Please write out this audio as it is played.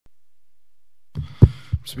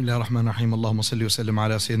بسم الله الرحمن الرحيم اللهم صل وسلم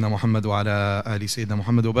على سيدنا محمد وعلى آل سيدنا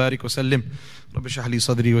محمد وبارك وسلم رب اشرح لي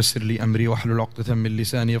صدري ويسر لي أمري واحلل عقدة من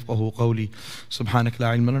لساني يفقهوا قولي سبحانك لا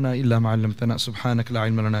علم لنا إلا ما علمتنا سبحانك لا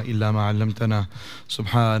علم لنا إلا ما علمتنا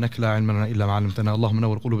سبحانك لا علم لنا إلا ما علمتنا اللهم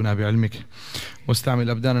نور قلوبنا بعلمك واستعمل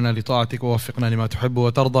أبداننا لطاعتك ووفقنا لما تحب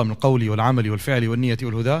وترضى من القول والعمل والفعل والنية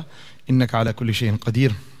والهدى إنك على كل شيء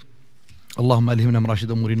قدير اللهم ألهمنا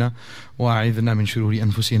مراشد أمورنا وأعذنا من شرور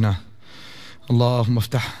أنفسنا اللهم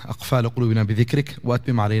افتح أقفال قلوبنا بذكرك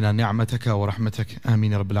وأتمم علينا نعمتك ورحمتك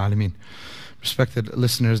آمين يا رب العالمين. Respected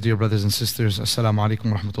listeners, dear brothers and sisters, Assalamu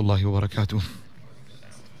alaikum wa rahmatullahi wa barakatuh.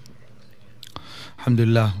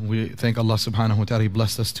 Alhamdulillah, we thank Allah subhanahu wa ta'ala. He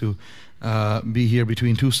blessed us to be here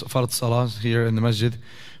between two fard salahs here in the masjid,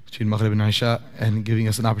 between Maghrib and Isha, and giving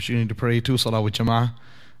us an opportunity to pray two salah with Jama'ah,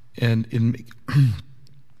 and in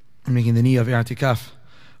making the niyyah of i'tikaf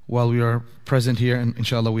while we are present here. And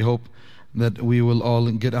inshallah, we hope that we will all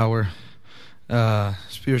get our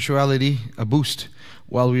spirituality a boost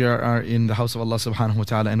while we are in the house of Allah subhanahu wa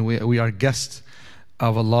ta'ala, and we are guests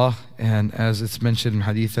of Allah. And as it's mentioned in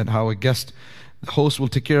hadith, that how a guest, the host will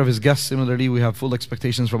take care of his guests. Similarly, we have full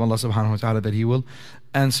expectations from Allah subhanahu wa ta'ala that He will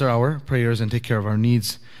answer our prayers and take care of our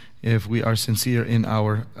needs if we are sincere in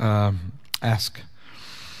our ask.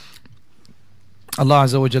 Allah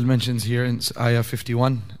Azza wa Jal mentions here in Ayah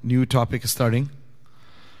 51, new topic is starting.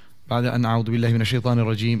 بعد أن أعوذ بالله من الشيطان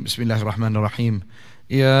الرجيم بسم الله الرحمن الرحيم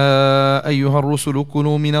يا أيها الرسل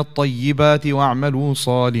كلوا من الطيبات واعملوا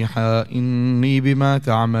صالحا إني بما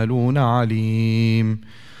تعملون عليم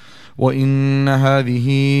وإن هذه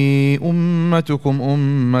أمتكم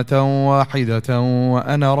أمة واحدة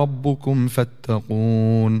وأنا ربكم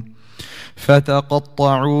فاتقون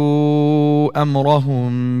فتقطعوا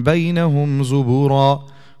أمرهم بينهم زبرا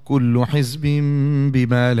كل حزب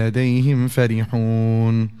بما لديهم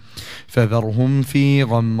فرحون فذرهم في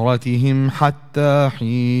غمرتهم حتى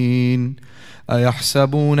حين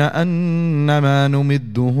أيحسبون أن ما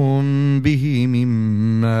نمدهم به من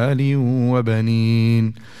مال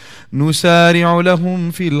وبنين نسارع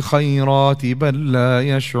لهم في الخيرات بل لا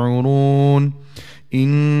يشعرون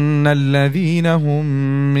إن الذين هم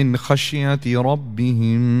من خشية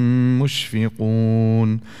ربهم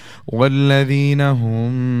مشفقون والذين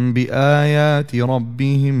هم بآيات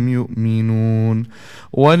ربهم يؤمنون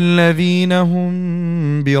والذين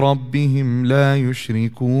هم بربهم لا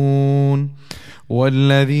يشركون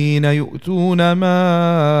والذين يؤتون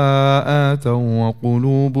ما آتوا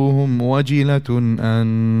وقلوبهم وجلة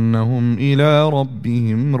أنهم إلى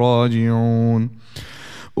ربهم راجعون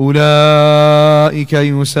أولئك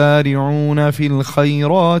يسارعون في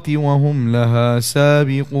الخيرات وهم لها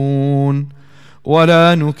سابقون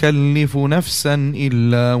ولا نكلف نفسا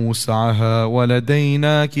إلا وسعها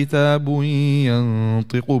ولدينا كتاب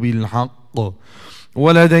ينطق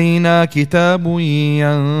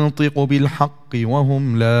بالحق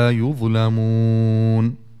وهم لا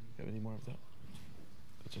يظلمون.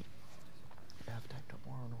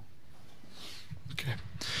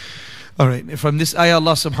 All right, from this ayah,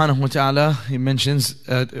 Allah subhanahu wa ta'ala, He mentions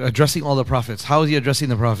addressing all the prophets. How is He addressing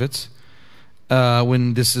the prophets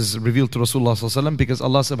when this is revealed to Rasulullah sallallahu alaihi wasallam? Because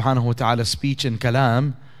Allah subhanahu wa ta'ala's speech and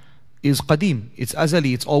kalam is qadim, it's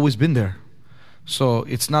azali, it's always been there. So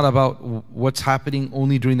it's not about what's happening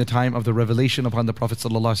only during the time of the revelation upon the Prophet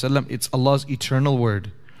sallallahu alaihi wasallam. It's Allah's eternal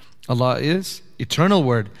word. Allah is eternal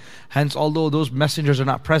word. Hence, although those messengers are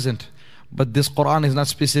not present, but this Quran is not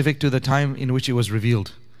specific to the time in which it was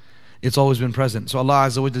revealed. It's always been present. So Allah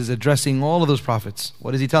Azza wa Jalla is addressing all of those prophets.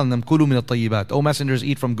 What is He telling them? Kulu min at-tayyibat. O messengers,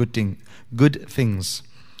 eat from good things.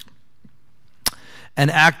 And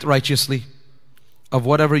act righteously. Of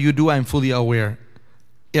whatever you do, I am fully aware.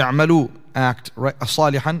 I'malu, act.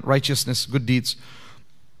 Salihan, righteousness, good deeds.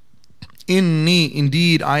 Inni,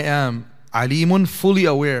 indeed, I am. Alimun, fully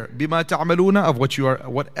aware. Bima ta'amaluna, of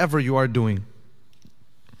whatever you are doing.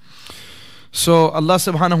 So Allah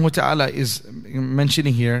subhanahu wa ta'ala is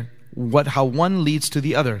mentioning here how one leads to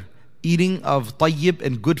the other. Eating of tayyib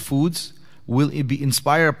and good foods will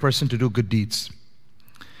inspire a person to do good deeds.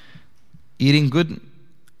 Eating good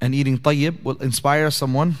and eating tayyib will inspire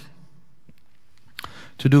someone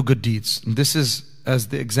to do good deeds. And this is, as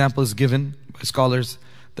the example is given by scholars,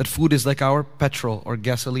 that food is like our petrol or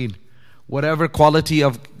gasoline. Whatever quality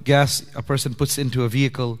of gas a person puts into a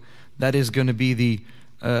vehicle, that is going to be the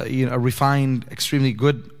a refined, extremely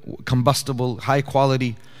good, combustible, high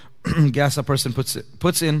quality gas a person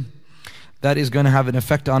puts in, that is going to have an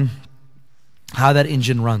effect on how that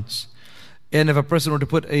engine runs. And if a person were to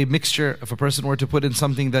put a mixture, if a person were to put in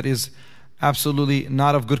something that is absolutely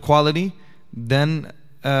not of good quality, then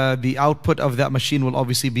the output of that machine will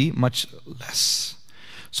obviously be much less.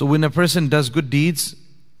 So when a person does good deeds,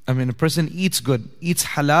 a person eats good, eats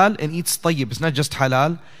halal and eats tayyib. It's not just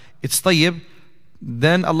halal, it's tayyib.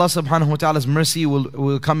 Then Allah subhanahu wa ta'ala's mercy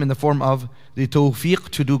will come in the form of the tawfiq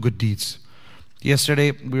to do good deeds.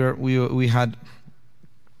 Yesterday we had,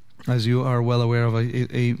 as you are well aware of,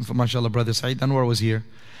 a mashallah brother Saeed Anwar was here,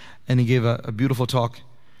 and he gave a beautiful talk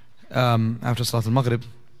after Salat al-Maghrib.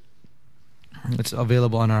 It's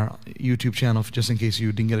available on our YouTube channel just in case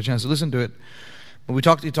you didn't get a chance to listen to it.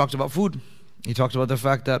 But he talked about food. He talked about the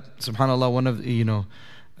fact that, subhanAllah, one of the Aisha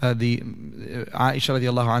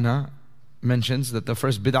radiallahu anha mentions that the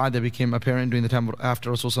first bid'ah that became apparent during the time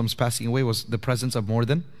after Rasulullah's passing away was the presence of more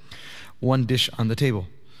than one dish on the table.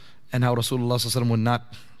 And how Rasulullah would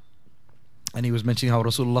not, and he was mentioning how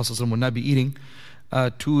Rasulullah would not be eating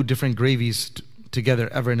two different gravies together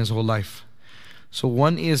ever in his whole life. So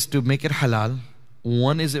one is to make it halal,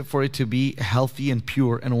 one is it for it to be healthy and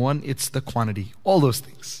pure, and one it's the quantity. All those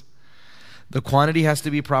things. The quantity has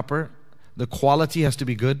to be proper, the quality has to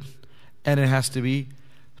be good, and it has to be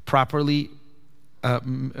properly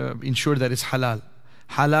ensured that it's halal.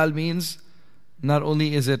 Halal means not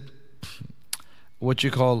only is it what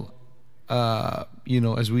you call,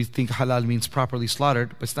 as we think halal means properly slaughtered,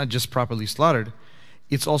 but it's not just properly slaughtered,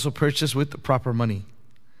 it's also purchased with the proper money.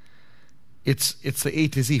 It's the A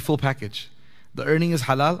to Z, full package. The earning is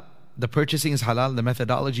halal, the purchasing is halal, the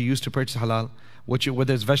methodology used to purchase halal,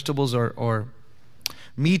 whether it's vegetables or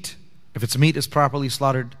meat. If it's meat, it's properly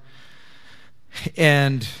slaughtered.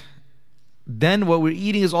 And then what we're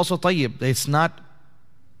eating is also tayyib. It's not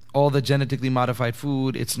all the genetically modified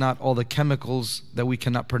food. It's not all the chemicals that we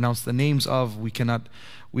cannot pronounce the names of. We don't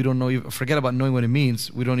know, forget about knowing what it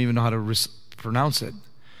means. We don't even know how to pronounce it.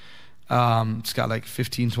 It's got like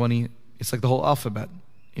 15, 20, it's like the whole alphabet,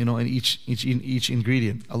 in each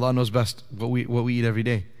ingredient. Allah knows best what we eat every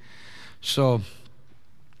day. So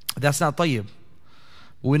that's not tayyib.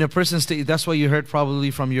 When a person that's why you heard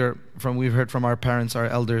probably we've heard from our parents, our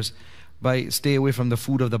elders, by stay away from the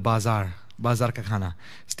food of the bazar ka khana.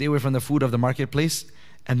 Stay away from the food of the marketplace,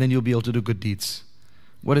 and then you'll be able to do good deeds.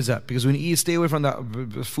 What is that? Because when you stay away from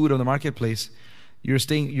the food of the marketplace, you're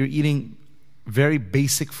eating very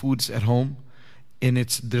basic foods at home, and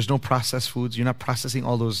there's no processed foods. You're not processing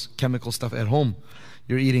all those chemical stuff at home.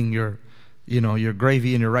 You're eating your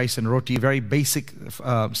gravy and your rice and roti, very basic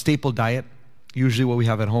staple diet, usually what we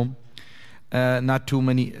have at home. Not too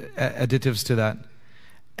many additives to that.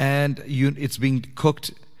 And it's being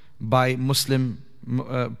cooked by Muslim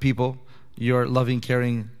people, your loving,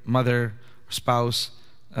 caring mother, spouse,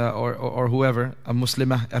 or whoever, a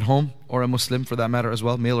Muslimah at home, or a Muslim for that matter as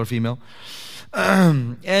well, male or female.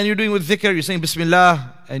 And you're doing with dhikr, you're saying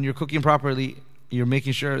Bismillah, and you're cooking properly. You're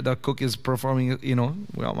making sure the cook is performing,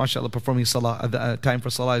 mashallah, performing salah. Time for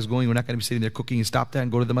salah is going. We're not going to be sitting there cooking. You stop that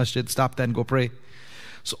and go to the masjid, stop that and go pray.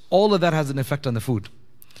 So all of that has an effect on the food.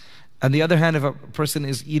 On the other hand, if a person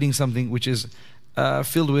is eating something which is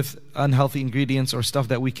filled with unhealthy ingredients or stuff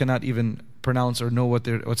that we cannot even pronounce or know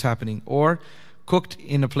what's happening, or cooked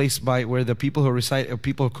in a place where the people who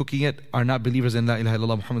are cooking it are not believers in La ilaha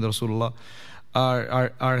illallah Muhammad Rasulullah,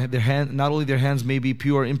 are their hand, not only their hands may be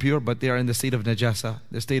pure or impure, but they are in the state of najasa,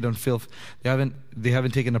 the state of filth. They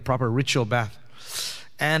haven't taken a proper ritual bath,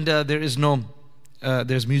 and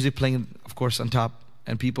there's music playing, of course, on top,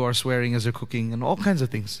 and people are swearing as they're cooking and all kinds of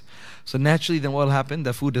things. So naturally, then what will happen?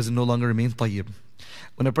 The food doesn't no longer remain tayyib.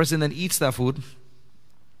 When a person then eats that food,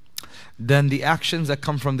 then the actions that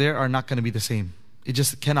come from there are not going to be the same. It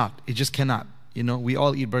just cannot. We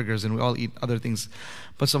all eat burgers and we all eat other things,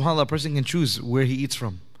 but subhanAllah, a person can choose where he eats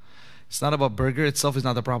from. It's not about burger itself is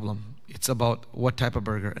not the problem. It's about what type of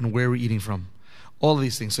burger and where we're eating from. All of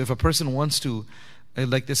these things. So if a person wants to,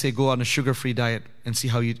 like they say, go on a sugar-free diet and see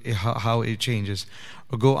how it changes,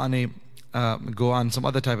 or go on some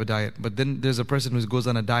other type of diet. But then there's a person who goes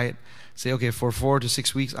on a diet, say, okay, for 4 to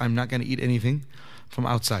 6 weeks, I'm not going to eat anything from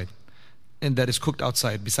outside, and that is cooked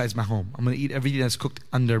outside besides my home. I'm going to eat everything that's cooked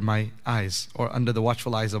under my eyes or under the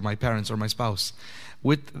watchful eyes of my parents or my spouse,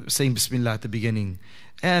 with saying Bismillah at the beginning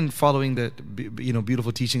and following the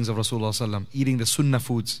beautiful teachings of Rasulullah sallam, eating the sunnah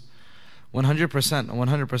foods.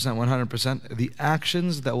 100%, the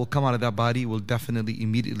actions that will come out of that body will definitely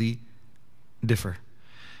immediately differ.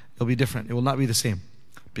 It'll be different. It will not be the same,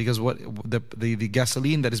 because the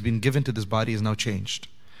gasoline that has been given to this body is now changed.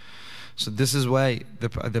 So this is why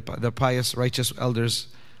the pious, righteous elders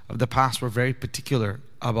of the past were very particular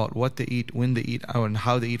about what they eat, when they eat, and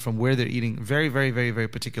how they eat, from where they're eating. Very, very, very, very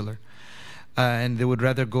particular. And they would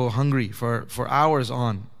rather go hungry for hours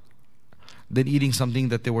on than eating something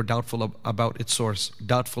that they were doubtful about its source,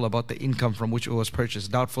 doubtful about the income from which it was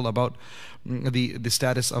purchased, doubtful about the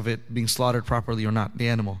status of it being slaughtered properly or not, the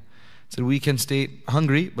animal. So we can stay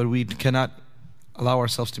hungry, but we cannot allow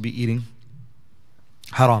ourselves to be eating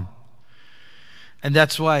haram. And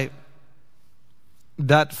that's why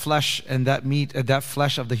that flesh and that meat, that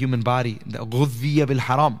flesh of the human body, the غُذِّيَ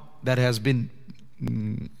بِالْحَرَامِ, that has been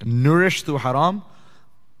nourished through haram,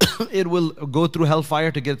 it will go through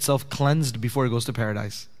hellfire to get itself cleansed before it goes to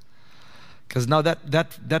paradise. Because now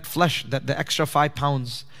that flesh, the extra 5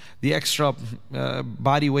 pounds, the extra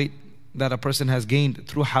body weight that a person has gained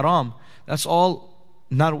through haram, that's all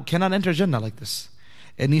cannot enter Jannah like this.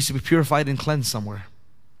 It needs to be purified and cleansed somewhere.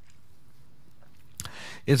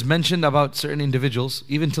 It's mentioned about certain individuals,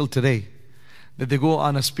 even till today, that they go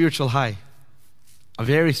on a spiritual high, a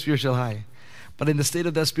very spiritual high. But in the state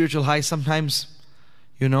of that spiritual high, sometimes,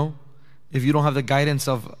 if you don't have the guidance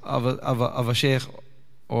of a sheikh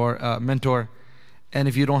or a mentor, and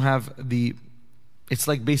if you don't have it's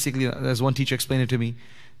like basically, as one teacher explained it to me,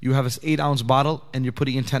 you have an 8-ounce bottle and you're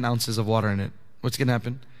putting in 10 ounces of water in it. What's going to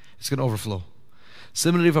happen? It's going to overflow.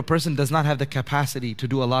 Similarly, if a person does not have the capacity to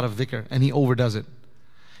do a lot of dhikr and he overdoes it,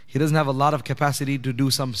 he doesn't have a lot of capacity to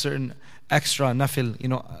do some certain extra nafil,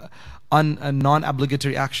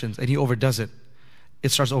 non-obligatory actions, and he overdoes it, it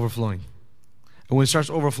starts overflowing. And when it starts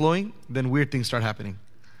overflowing, then weird things start happening.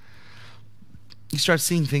 You start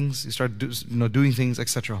seeing things, you start doing things,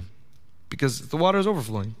 etc. Because the water is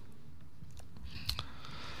overflowing.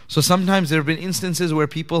 So sometimes there have been instances where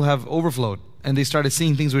people have overflowed and they started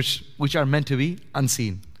seeing things which are meant to be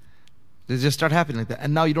unseen. They just start happening like that.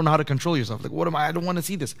 And now you don't know how to control yourself. Like, what am I? I don't want to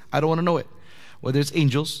see this. I don't want to know it. Whether it's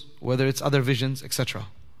angels, whether it's other visions, etc.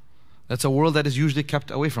 That's a world that is usually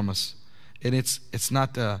kept away from us. And it's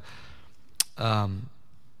not and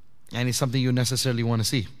it's something you necessarily want to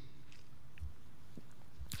see.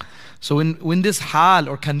 So when this hal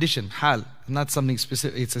or condition, hal, not something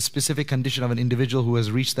specific, it's a specific condition of an individual who has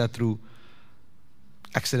reached that through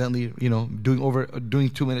accidentally, doing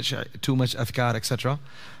too much adhkar, etc.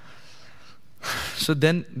 So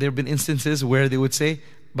then there have been instances where they would say,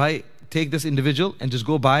 take this individual and just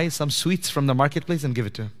go buy some sweets from the marketplace and give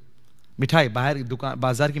it to him. Mithai, bahar dukaan,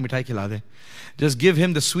 bazaar ki mithai khila de. Just give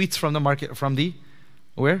him the sweets from the market,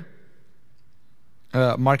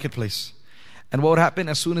 marketplace. And what would happen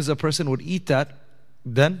as soon as a person would eat that,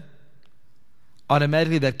 then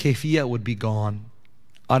automatically that kayfiyah would be gone.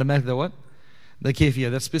 Automatically the what? The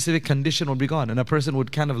kayfiyah, that specific condition would be gone. And a person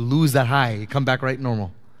would kind of lose that high, come back right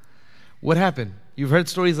normal. What happened? You've heard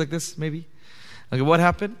stories like this, maybe? Okay, what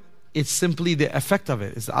happened? It's simply the effect of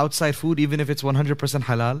it. It's the outside food, even if it's 100%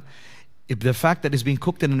 halal. If the fact that it's being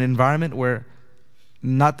cooked in an environment where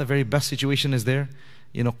not the very best situation is there,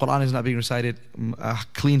 Quran is not being recited,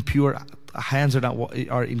 clean, pure, hands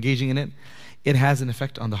are engaging in it, it has an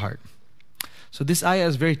effect on the heart. So this ayah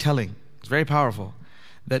is very telling. It's very powerful.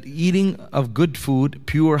 That eating of good food,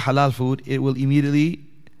 pure halal food, it will immediately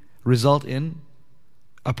result in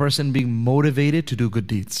a person being motivated to do good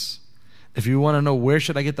deeds. If you want to know where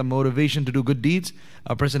should I get the motivation to do good deeds,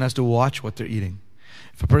 a person has to watch what they're eating.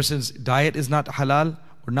 If a person's diet is not halal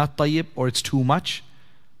or not tayyib, or it's too much,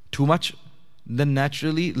 then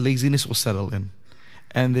naturally laziness will settle in.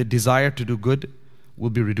 And the desire to do good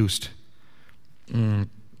will be reduced.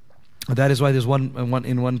 That is why there's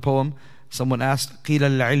in one poem, someone asked, قِيلَ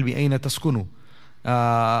لِلْعِلْمِ أَيْنَ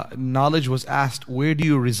تَسْكُنُ. Knowledge was asked, where do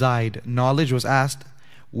you reside? Knowledge was asked,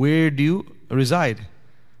 where do you reside?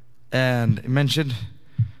 And it mentioned,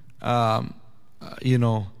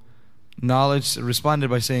 knowledge responded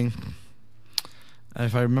by saying,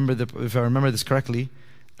 if I remember this correctly,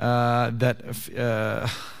 that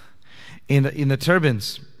in the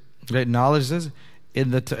turbans, right? Knowledge says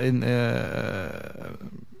in the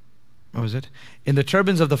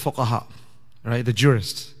turbans of the fuqaha, right? The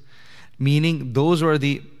jurists, meaning those were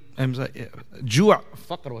the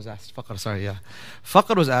faqr was asked.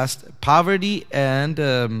 Faqr was asked. Poverty and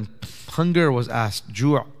hunger was asked.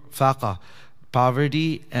 Faqa.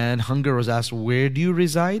 Poverty and hunger was asked, where do you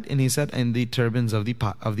reside? And he said, in the turbans of the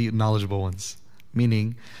knowledgeable ones.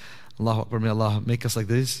 Meaning, Allahu Akbar, may Allah make us like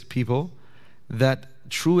these people, that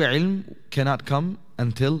true ilm cannot come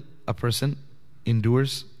until a person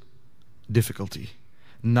endures difficulty.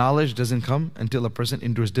 Knowledge doesn't come until a person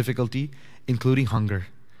endures difficulty, including hunger.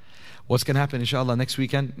 What's going to happen, inshallah, next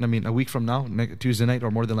weekend? A week from now, Tuesday night,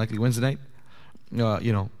 or more than likely Wednesday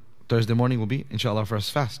night. Thursday morning will be, inshallah, for us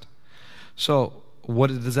fast. So, what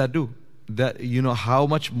does that do? That how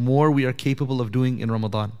much more we are capable of doing in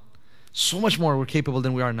Ramadan. So much more we're capable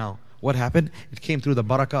than we are now. What happened? It came through the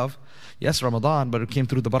barakah of, yes, Ramadan, but it came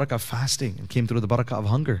through the barakah of fasting. It came through the barakah of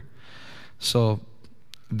hunger. So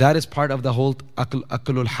that is part of the whole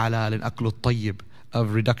aklul halal and aklul tayyib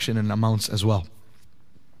of reduction in amounts as well.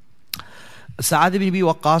 Sa'ad ibn Abi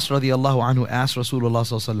Waqqas radiallahu anhu asked Rasulullah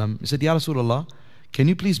sallallahu alaihi wasallam, he said, Ya Rasulullah, can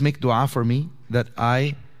you please make dua for me that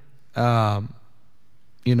I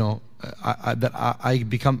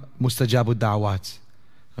become mustajabud da'awat?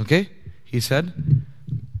 Okay? He said,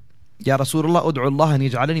 Ya Rasulullah, ud'u Allah an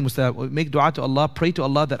yaj'alani mustajab. Make dua to Allah, pray to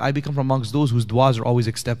Allah that I become from amongst those whose duas are always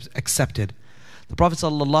accepted. The Prophet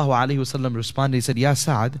sallallahu alaihi wasallam responded, he said, Ya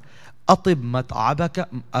Sa'ad, atib mat'amak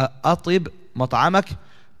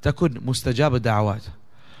takun mustajab da'awat.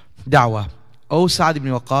 Da'wah. O Sa'ad ibn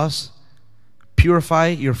Waqqas, purify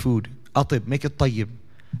your food. Atib, make it tayyib.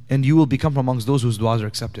 And you will become from amongst those whose duas are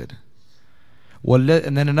accepted.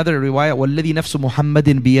 And then another riwayah, وَالَّذِي نَفْسُ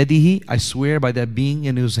مُحَمَّدٍ بِيَدِهِ, I swear by that being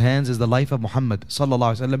in whose hands is the life of Muhammad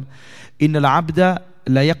sallallahu alaihi wasallam. إِنَّ الْعَبْدَ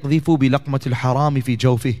لَا يَقْذِفُ بِلَقْمَةِ الْحَرَامِ فِي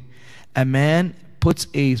جَوْفِهِ. A man puts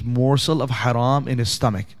a morsel of haram in his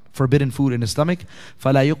stomach, forbidden food in his stomach.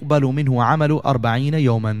 فَلَا يُقْبَلُ مِنْهُ عَمَلُ 40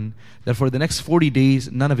 يَوْمًا. That for the next 40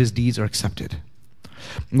 days, none of his deeds are accepted.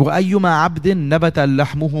 وَأَيُّمَا عَبْدٍ نَبَتَ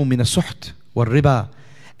اللَّحْمُهُ مِنَ السُّحْتِ وَالرِّبَى.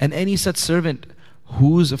 And any such servant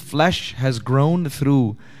whose flesh has grown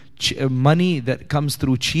through money that comes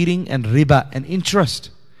through cheating and riba and interest,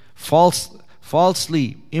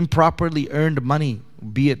 falsely, improperly earned money,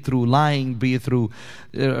 be it through lying, be it through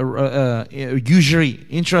usury,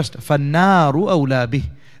 interest, فَالنَّارُ أَوْلَى بِهِ.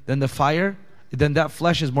 Then that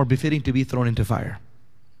flesh is more befitting to be thrown into fire.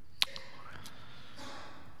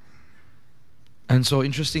 And so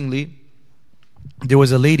interestingly, there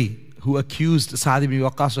was a lady who accused Sa'ad ibn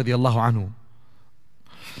Waqqas radiallahu anhu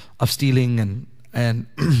of stealing and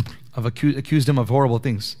accused him of horrible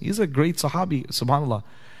things. He's a great Sahabi, subhanAllah.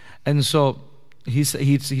 And so he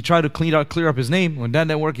tried to clear up his name. When that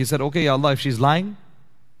didn't work, he said, okay, Ya Allah, if she's lying,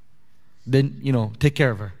 then, take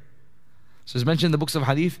care of her. So it's mentioned in the books of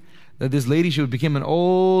hadith that this lady, she became an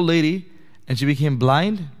old lady and she became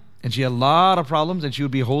blind and she had a lot of problems and she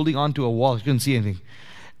would be holding onto a wall. She couldn't see anything.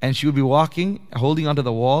 And she would be walking, holding onto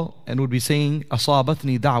the wall and would be saying,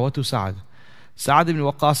 أَصَابَتْنِي دَعْوَةُ Sa'ad. Sa'ad ibn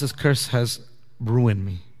Waqqas' curse has ruined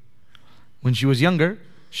me. When she was younger,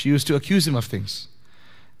 she used to accuse him of things.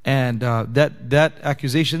 And that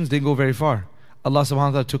accusations didn't go very far. Allah subhanahu wa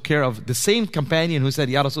ta'ala took care of the same companion who said,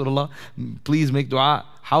 Ya Rasulullah, please make dua.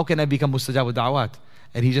 How can I become mustajab da'awat?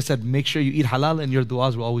 And he just said, make sure you eat halal and your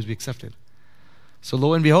duas will always be accepted. So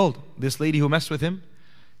lo and behold, this lady who messed with him,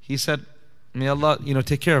 he said, may Allah,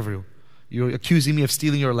 take care of you. You're accusing me of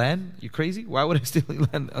stealing your land? You crazy? Why would I steal your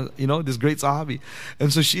land? This great Sahabi.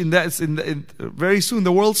 And so very soon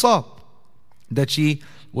the world saw that she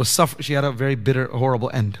had a very bitter, horrible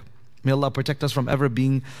end. May Allah protect us from ever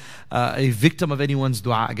being a victim of anyone's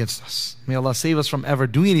dua against us. May Allah save us from ever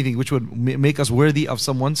doing anything which would make us worthy of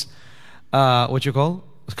someone's,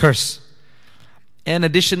 curse. And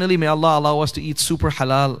additionally, may Allah allow us to eat super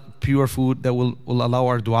halal, pure food that will allow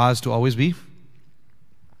our duas to always be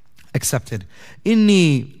accepted.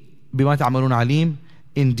 Inni bima ta'malun alim.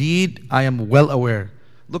 Indeed, I am well aware.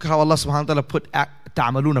 Look how Allah subhanahu wa ta'ala put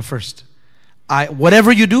ta'maluna first.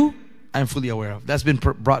 Whatever you do, I am fully aware of. That's been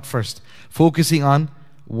brought first. Focusing on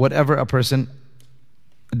whatever a person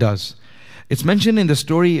does. It's mentioned in the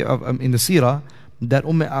story of in the Surah that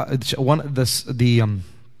the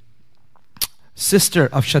sister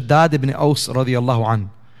of Shaddad ibn Aus radiallahu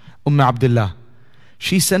an, Abdullah,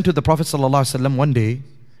 she sent to the Prophet sallallahu alaihi wasallam one day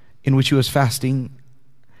in which he was fasting,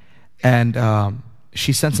 and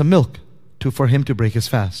she sent some milk for him to break his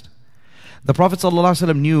fast. The Prophet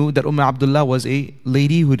ﷺ knew that Abdullah was a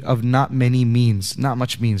lady of not many means, not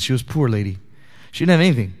much means. She was a poor lady. She didn't have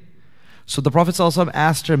anything. So the Prophet ﷺ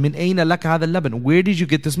asked her, Min ayna laka hadha al-laban? Where did you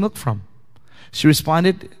get this milk from? She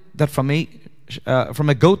responded that from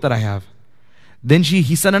a goat that I have. Then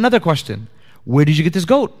he sent another question. Where did you get this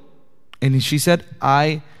goat? And she said,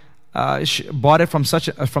 I bought it from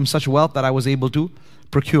such wealth that I was able to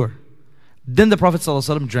procure. Then the Prophet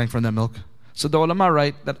ﷺ drank from that milk. So the ulama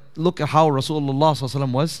write that look at how Rasulullah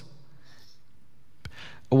ﷺ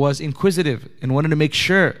was inquisitive and wanted to make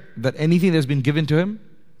sure that anything that's been given to him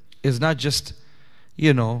is not just,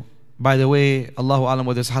 by the way, Allahu alam,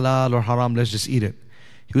 whether it's halal or haram, let's just eat it.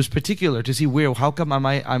 He was particular to see how come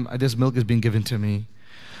this milk is being given to me.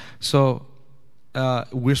 So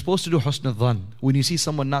we're supposed to do husn al-dhan. When you see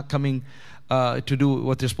someone not coming to do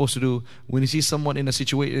what they're supposed to do, when you see someone in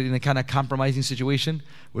a kind of compromising situation,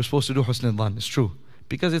 we're supposed to do husn al-dhan. It's true.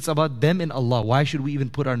 Because it's about them and Allah. Why should we even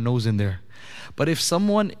put our nose in there? But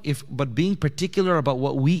but being particular about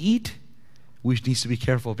what we eat, we need to be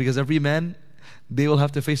careful, because every man, they will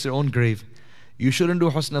have to face their own grave. You shouldn't do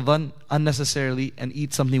husn dhan unnecessarily and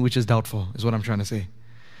eat something which is doubtful, is what I'm trying to say.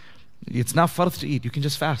 It's not farth to eat, you can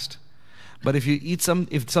just fast. But if if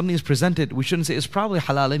something is presented, we shouldn't say it's probably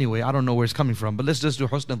halal anyway, I don't know where it's coming from, but let's just do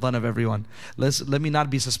husn dhan of everyone. Let me not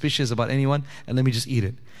be suspicious about anyone, and let me just eat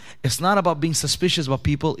it. It's not about being suspicious about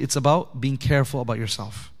people, it's about being careful about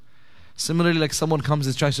yourself. Similarly, like someone comes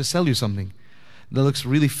and tries to sell you something that looks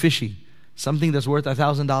really fishy, something that's worth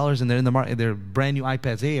 $1,000, and they're in the market, they're brand new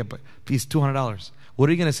iPads. Hey, please, $200. What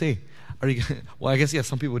are you gonna say? Well, I guess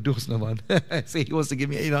some people would do husn dhan. Say he wants to give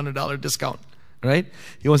me $800 discount, right?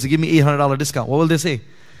 He wants to give me $800 discount. What will they say?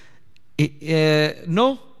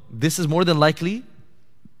 No, this is more than likely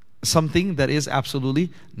something that is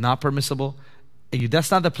absolutely not permissible.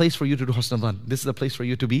 That's not the place for you to do husn dhan. This is the place for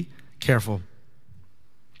you to be careful.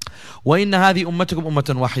 وَإِنَّ هَذِهِ أُمَّتُكُمْ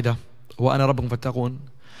أُمَّةً وَاحِدَةً وَأَنَا رَبُّكُمْ فَاتَّقُونَ.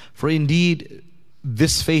 For indeed,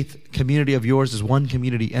 this faith community of yours is one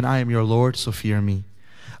community, and I am your Lord, so fear me.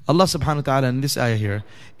 Allah subhanahu wa ta'ala in this ayah here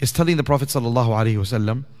is telling the Prophet sallallahu alaihi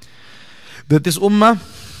wasallam that this ummah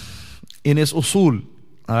in its usul,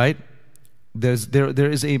 alright, there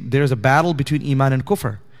is a battle between iman and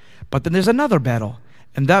kufr, but then there's another battle,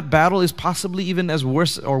 and that battle is possibly even as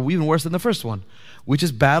worse, or even worse than the first one, which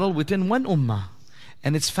is battle within one ummah,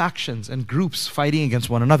 and its factions and groups fighting against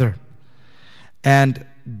one another, and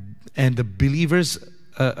the believers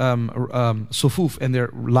sufuf and their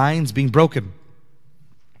lines being broken.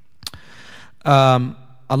 Allah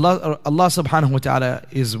subhanahu wa ta'ala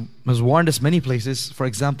has warned us many places. For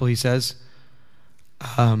example, He says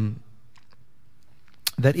that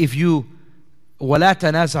if you وَلَا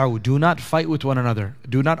تَنَازَعُوا, do not fight with one another,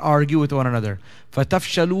 do not argue with one another,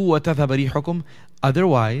 فَتَفْشَلُوا وَتَذْهَبَ رِيحُكُمْ,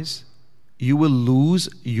 otherwise you will lose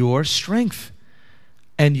your strength,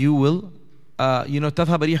 and you will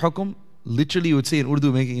تَذْهَبَ رِيحُكُمْ, literally you would say in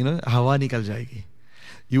Urdu, making hawa nikal jayegi,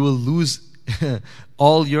 you will lose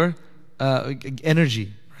all your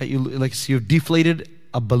energy, right? You've deflated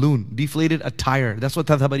a balloon, deflated a tire. That's what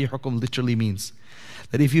تَذْهَبَ رِيحُكُمْ literally means.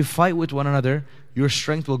 That if you fight with one another, your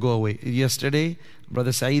strength will go away. Yesterday,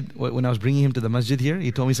 Brother Saeed, when I was bringing him to the masjid here,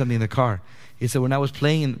 he told me something in the car. He said when I was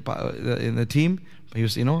playing in the team, he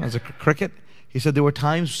was, as a cricket, he said there were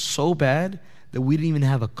times so bad that we didn't even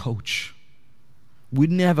have a coach. We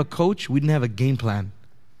didn't have a coach, we didn't have a game plan.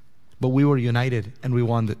 But we were united and we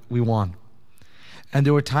won. And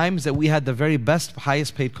there were times that we had the very best,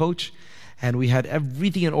 highest paid coach, and we had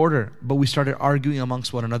everything in order, but we started arguing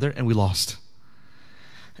amongst one another and we lost.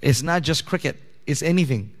 It's not just cricket, it's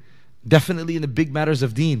anything. Definitely in the big matters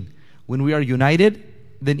of deen. When we are united,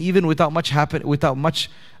 then even without much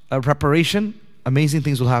preparation, amazing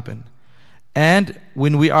things will happen. And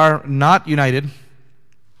when we are not united,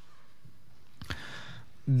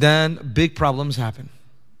 then big problems happen.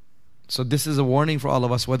 So this is a warning for all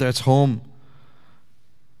of us, whether it's home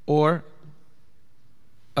or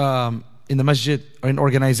in the masjid or in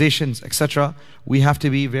organizations, etc. We have to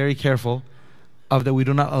be very careful of that we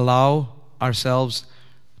do not allow ourselves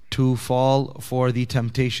to fall for the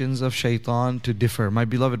temptations of shaitan to differ. My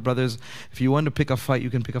beloved brothers, if you want to pick a fight, you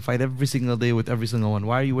can pick a fight every single day with every single one.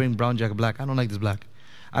 Why are you wearing brown jacket black? I don't like this black.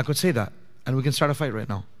 I could say that, and we can start a fight right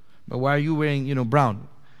now. But why are you wearing, brown?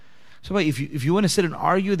 So if you want to sit and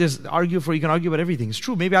argue, you can argue about everything. It's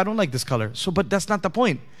true, maybe I don't like this color. But that's not the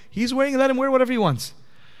point. He's wearing, let him wear whatever he wants.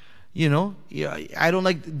 I don't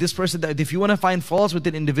like this person. If you want to find faults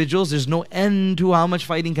within individuals, there's no end to how much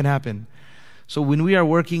fighting can happen. So when we are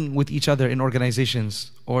working with each other in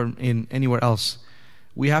organizations or in anywhere else,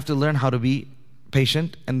 we have to learn how to be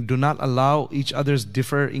patient and do not allow each other's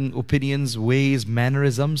differing opinions, ways,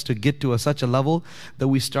 mannerisms to get to such a level that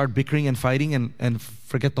we start bickering and fighting and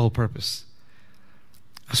forget the whole purpose.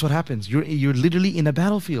 That's what happens. You're literally in a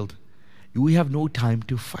battlefield. We have no time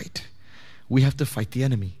to fight. We have to fight the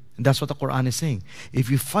enemy. And that's what the Quran is saying. If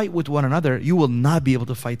you fight with one another, you will not be able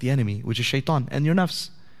to fight the enemy, which is shaitan and your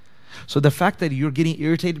nafs. So the fact that you're getting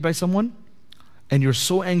irritated by someone and you're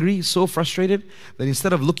so angry, so frustrated, that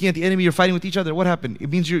instead of looking at the enemy, you're fighting with each other, what happened? It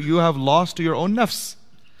means you have lost to your own nafs.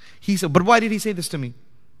 He said, but why did he say this to me?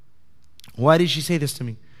 Why did she say this to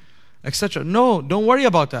me? Etc. No, don't worry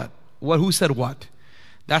about that. Who said what?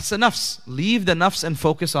 That's the nafs. Leave the nafs and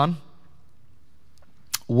focus on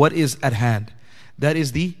what is at hand. That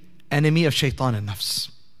is the enemy of shaitan and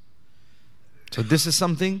nafs. So this is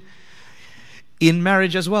something in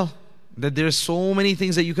marriage as well. That there's so many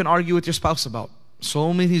things that you can argue with your spouse about.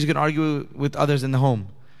 So many things you can argue with others in the home.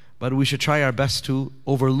 But we should try our best to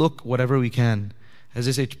overlook whatever we can. As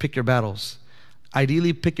they say, pick your battles.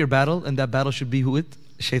 Ideally, pick your battle, and that battle should be with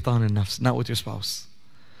shaitan and nafs, not with your spouse.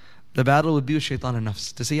 The battle would be with shaitan and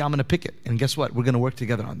nafs. To say, I'm going to pick it. And guess what? We're going to work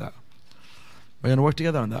together on that. We're going to work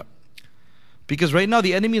together on that. Because right now,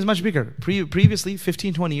 the enemy is much bigger. Previously,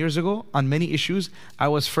 15, 20 years ago, on many issues, I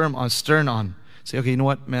was firm on, stern on. Say, okay, you know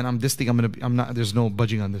what, man, there's no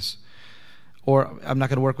budging on this. Or I'm not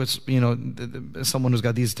going to work with, someone who's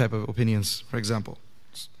got these type of opinions, for example.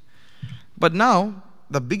 But now,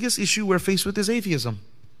 the biggest issue we're faced with is atheism.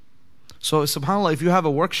 So subhanAllah, if you have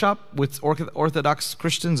a workshop with Orthodox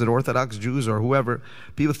Christians and Orthodox Jews or whoever,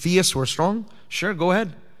 people, theists who are strong, sure, go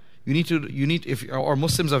ahead. Or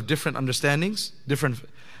Muslims of different understandings,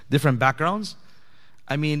 different backgrounds.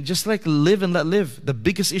 I mean, just like live and let live. The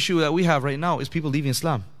biggest issue that we have right now is people leaving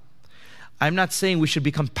Islam. I'm not saying we should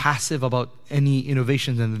become passive about any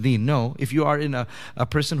innovations in the deen. No, if you are in a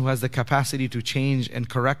person who has the capacity to change and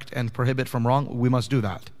correct and prohibit from wrong, we must do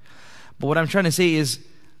that. But what I'm trying to say is,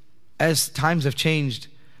 as times have changed,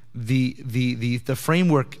 the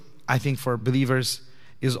framework, I think, for believers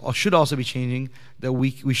should also be changing. That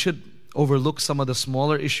we should overlook some of the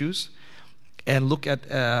smaller issues and look at,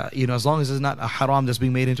 as long as it's not a haram that's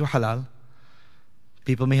being made into halal.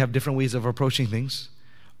 People may have different ways of approaching things.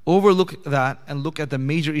 Overlook that and look at the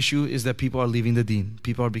major issue is that people are leaving the deen.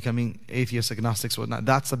 People are becoming atheists, agnostics, whatnot.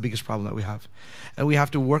 That's the biggest problem that we have. And we have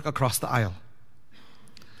to work across the aisle.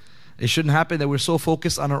 It shouldn't happen that we're so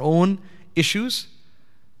focused on our own issues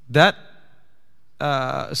that,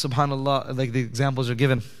 subhanAllah, like the examples are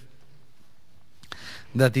given,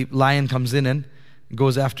 that the lion comes in and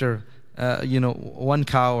goes after, one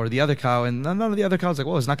cow or the other cow, and none of the other cows like,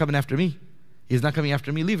 well, he's not coming after me. He's not coming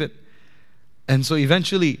after me, leave it. And so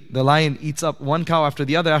eventually the lion eats up one cow after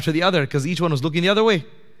the other, because each one was looking the other way.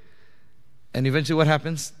 And eventually what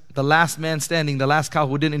happens? The last man standing, the last cow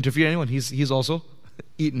who didn't interfere anyone, he's also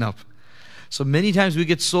eaten up. So many times we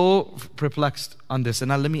get so perplexed on this. And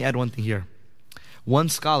now let me add one thing here. One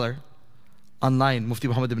scholar online, Mufti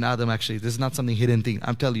Muhammad ibn Adam, actually, this is not something hidden thing.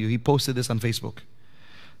 I'm telling you, he posted this on Facebook.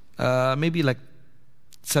 Maybe like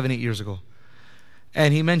 7-8 years ago.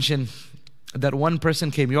 And he mentioned that one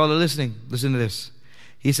person came. You all are listening. Listen to this.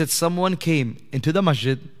 He said someone came into the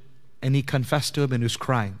masjid and he confessed to him and he was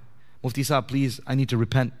crying. Mufti Sahib, please, I need to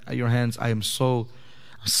repent at your hands. I'm so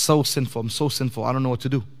sinful. I'm so sinful. I don't know what to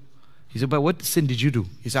do. He said, but what sin did you do?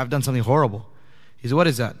 He said, I've done something horrible. He said, what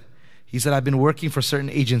is that? He said, I've been working for certain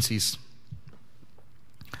agencies.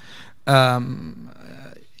 I've been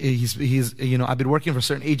working for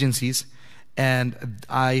certain agencies and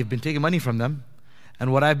I've been taking money from them.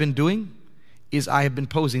 And what I've been doing is I have been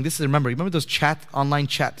posing. Remember those online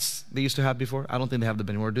chats they used to have before? I don't think they have them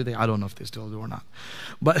anymore, do they? I don't know if they still do or not.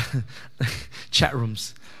 But chat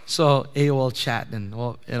rooms. So AOL chat, and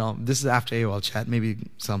this is after AOL chat, maybe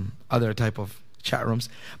some other type of chat rooms.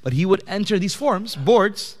 But he would enter these forums,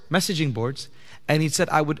 boards, messaging boards, and he said,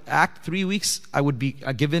 I would act 3 weeks. I would be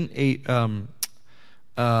given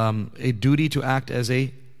a duty to act as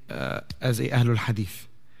a Ahlul Hadith,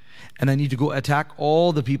 and I need to go attack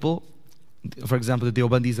all the people. For example, the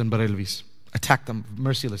Deobandis and Barelvis, attack them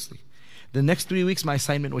mercilessly. The next 3 weeks, my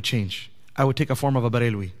assignment would change. I would take a form of a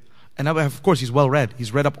Barelvi. And of course, he's well read.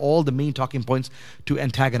 He's read up all the main talking points to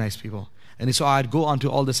antagonize people. And so I'd go onto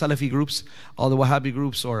all the Salafi groups, all the Wahhabi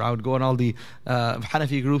groups, or I would go on all the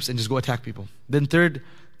Hanafi groups and just go attack people. Then third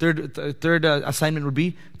assignment would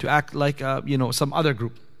be to act like some other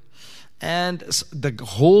group. And the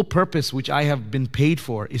whole purpose, which I have been paid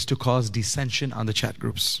for, is to cause dissension on the chat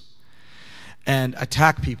groups and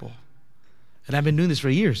attack people. And I've been doing this for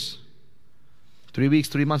years. 3 weeks,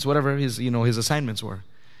 3 months, whatever his assignments were.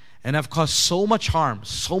 And I've caused so much harm,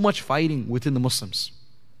 so much fighting within the Muslims.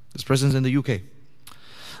 This person's in the UK.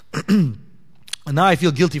 And now I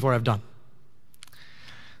feel guilty for what I've done.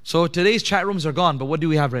 So today's chat rooms are gone, but what do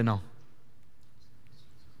we have right now?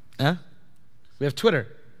 We have Twitter.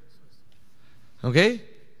 Okay?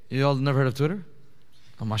 You all never heard of Twitter?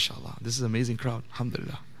 Oh, mashallah. This is an amazing crowd.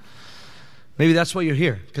 Alhamdulillah. Maybe that's why you're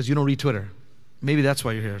here, because you don't read Twitter. Maybe that's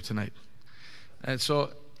why you're here tonight. And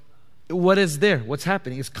so, what is there? What's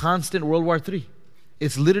happening? It's constant World War III.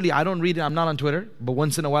 It's literally, I don't read it, I'm not on Twitter, but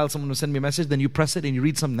once in a while someone will send me a message, then you press it and you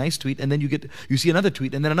read some nice tweet, and then you see another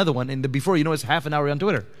tweet, and then another one, and before you know it's half an hour on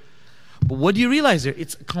Twitter. But what do you realize there?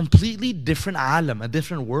 It's a completely different alam, a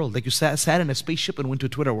different world. Like you sat in a spaceship and went to a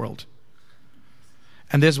Twitter world.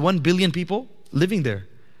 And there's 1 billion people living there.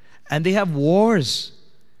 And they have wars,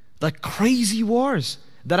 like crazy wars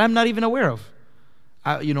that I'm not even aware of.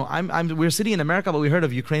 We're sitting in America, but we heard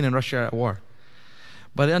of Ukraine and Russia at war.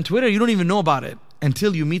 But on Twitter, you don't even know about it.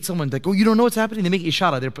 until you meet someone like, oh, you don't know what's happening? They make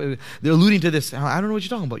ishara. They're alluding to this. I don't know what you're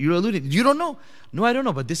talking about. You're alluding. You don't know? No, I don't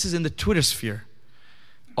know. But this is in the Twitter sphere.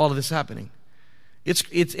 All of this happening.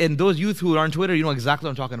 It's and those youth who are on Twitter, you know exactly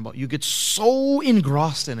what I'm talking about. You get so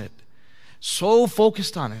engrossed in it, so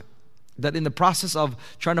focused on it, that in the process of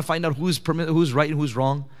trying to find out who's right and who's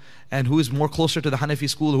wrong, and who is more closer to the Hanafi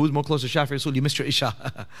school, who's more closer to Shafi'i school, you missed your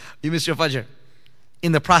Isha. You missed your Fajr.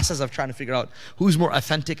 In the process of trying to figure out who's more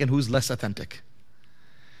authentic and who's less authentic.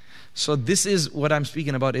 So this is what I'm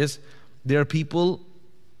speaking about, is there are people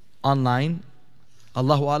online,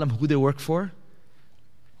 Allahu Alam who they work for,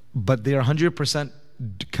 but they are 100%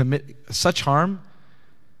 commit such harm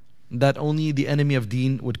that only the enemy of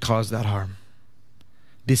deen would cause that harm.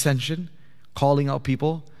 Dissension, calling out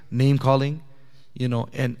people, name calling,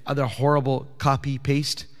 and other horrible copy,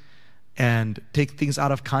 paste, and take things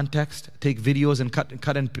out of context, take videos and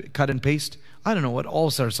cut and paste. I don't know what,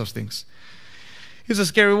 all sorts of things. It's a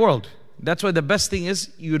scary world. That's why the best thing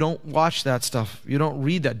is you don't watch that stuff. You don't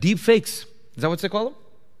read that. Deep fakes. Is that what they call them?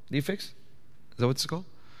 Deep fakes? Is that what it's called?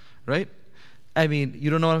 Right? I mean,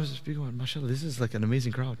 you don't know what I'm speaking about. MashaAllah, this is like an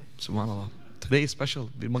amazing crowd. SubhanAllah. Today is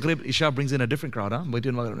special. Maghrib Isha brings in a different crowd, huh?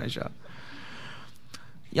 Between Maghrib and Isha.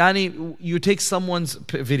 Yani, you take someone's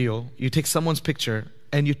video, you take someone's picture,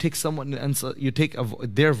 and you take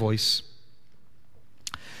their voice,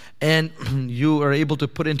 and you are able to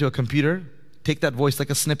put into a computer, take that voice like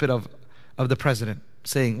a snippet of the president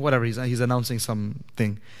saying whatever, he's announcing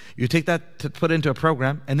something. You take that to put into a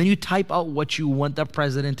program, and then you type out what you want the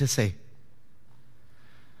president to say.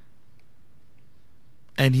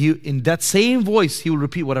 And in that same voice, he will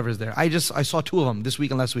repeat whatever is there. I saw two of them this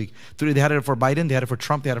week and last week. Three, they had it for Biden, they had it for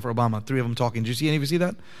Trump, they had it for Obama. Three of them talking. Did you see any of you see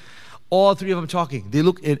that? All three of them talking. They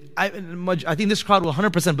look at, I think this crowd will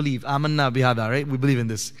 100% believe. Amanna bihada, right? We believe in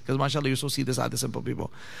this. Because mashallah, you're so see this out, the simple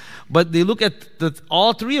people. But they look at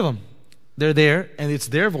all three of them. They're there, and it's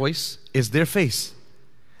their voice, it's their face.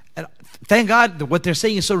 And thank God that what they're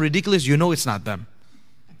saying is so ridiculous, you know it's not them.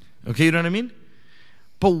 Okay, you know what I mean?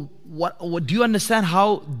 But what do you understand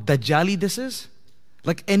how Dajjali this is?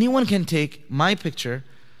 Like anyone can take my picture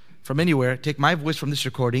from anywhere, take my voice from this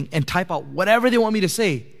recording, and type out whatever they want me to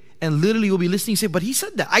say. And literally you'll be listening and say, but he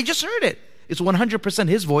said that. I just heard it. It's 100%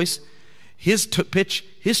 his voice, his pitch,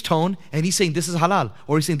 his tone, and he's saying this is halal,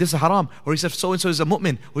 or he's saying this is haram, or he says so-and-so is a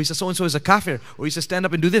mu'min, or he says so-and-so is a kafir, or he says stand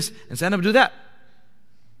up and do this, and stand up and do that.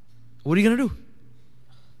 What are you going to do?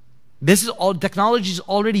 This is all, technology is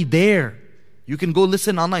already there. You can go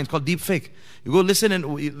listen online. It's called deep fake. You go listen and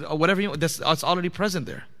whatever you want. It's already present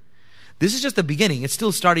there. This is just the beginning. It's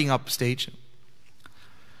still starting up stage.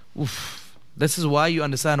 Oof. This is why you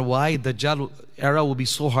understand why the Dajjal era will be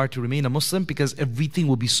so hard to remain a Muslim, because everything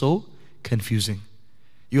will be so confusing.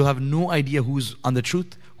 You'll have no idea who's on the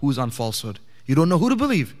truth, who's on falsehood. You don't know who to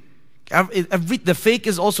believe. The fake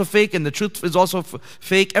is also fake, and the truth is also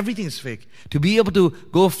fake. Everything is fake. To be able to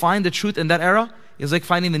go find the truth in that era is like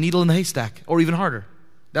finding the needle in the haystack, or even harder.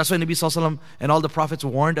 That's why Nabi Sallallahu Alaihi Wasallam and all the prophets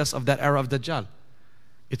warned us of that era of Dajjal.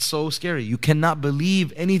 It's so scary. You cannot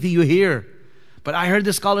believe anything you hear. But I heard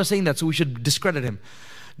this scholar saying that, so we should discredit him.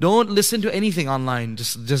 Don't listen to anything online.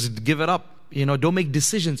 Just give it up. Don't make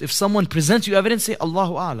decisions. If someone presents you evidence, say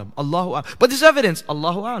Allahu A'lam, Allahu A'lam. But this evidence,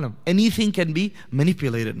 Allahu A'lam. Anything can be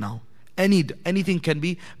manipulated now. Anything can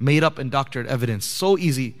be made up and doctored evidence. So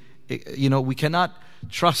easy. We cannot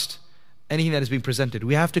trust anything that is being presented.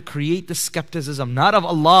 We have to create the skepticism, not of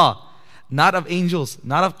Allah, not of angels,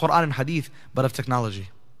 not of Quran and Hadith, but of technology.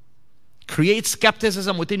 Create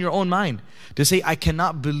skepticism within your own mind to say, I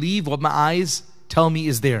cannot believe what my eyes tell me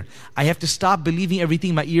is there. I have to stop believing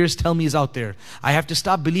everything my ears tell me is out there. I have to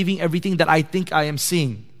stop believing everything that I think I am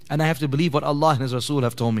seeing. And I have to believe what Allah and His Rasul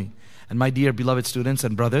have told me. And my dear beloved students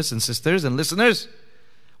and brothers and sisters and listeners,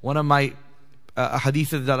 one of my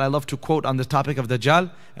hadith that I love to quote on the topic of Dajjal,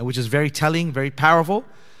 and which is very telling, very powerful,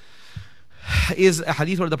 is a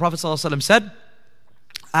hadith where the Prophet ﷺ said,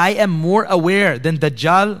 I am more aware than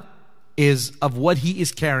Dajjal is of what he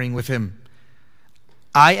is carrying with him.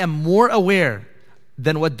 I am more aware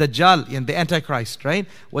than what Dajjal, and the Antichrist, right?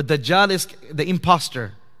 What Dajjal is, the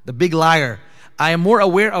imposter, the big liar. I am more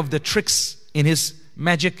aware of the tricks in his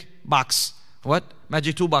magic box. What?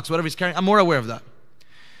 Magic toolbox, whatever he's carrying. I'm more aware of that.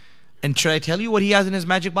 And should I tell you what he has in his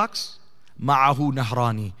magic box? Ma'ahu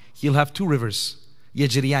nahrani. He'll have two rivers.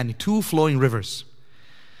 Yajriyani, two flowing rivers.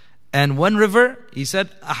 And one river, he said,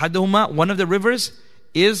 ahaduhuma, one of the rivers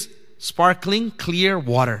is sparkling, clear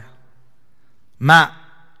water. Ma,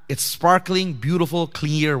 it's sparkling, beautiful,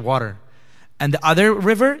 clear water. And the other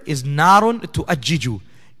river is narun tu'ajjiju,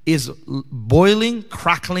 is boiling,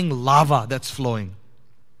 crackling lava that's flowing.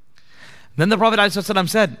 Then the Prophet ﷺ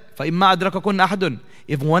said, فَإِمَّا أَدْرَكَكُنَّ أَحَدٌ,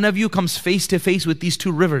 if one of you comes face to face with these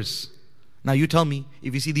two rivers. Now you tell me,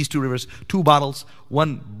 if you see these two rivers, two bottles,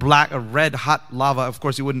 one black, a red, hot lava, of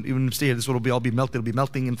course you wouldn't even stay here, this will all be melted, it'll be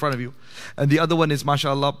melting in front of you. And the other one is,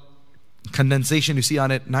 mashallah, condensation you see on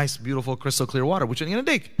it, nice, beautiful, crystal clear water, which are you going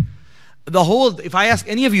to take? The whole, if I ask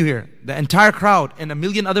any of you here, the entire crowd and 1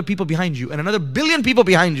 million other people behind you and another 1 billion people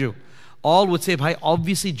behind you, all would say, bhai,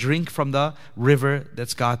 obviously drink from the river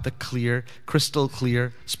that's got the clear, crystal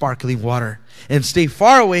clear, sparkling water. And stay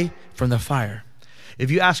far away from the fire.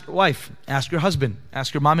 If you ask your wife, ask your husband,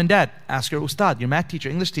 ask your mom and dad, ask your ustad, your math teacher,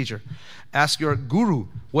 English teacher, ask your guru,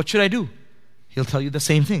 what should I do? He'll tell you the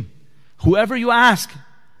same thing. Whoever you ask,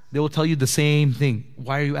 they will tell you the same thing.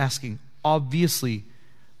 Why are you asking? Obviously,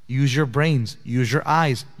 use your brains, use your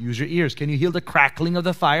eyes, use your ears. Can you hear the crackling of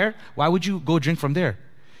the fire? Why would you go drink from there?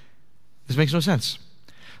 This makes no sense.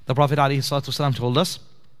 The Prophet ﷺ told us,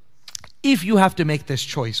 if you have to make this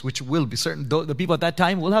choice, which will be certain, the people at that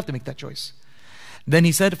time will have to make that choice. Then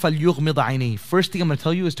he said, فَلْيُغْمِضْ عَيْنَيْهِ. First thing I'm going to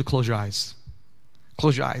tell you is to close your eyes.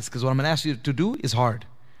 Close your eyes, because what I'm going to ask you to do is hard.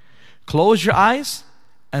 Close your eyes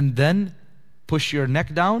and then push your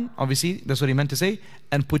neck down. Obviously, that's what he meant to say.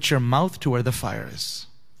 And put your mouth to where the fire is.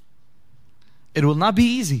 It will not be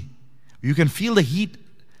easy. You can feel the heat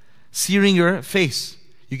searing your face.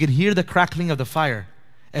 You can hear the crackling of the fire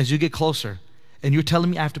as you get closer. And you're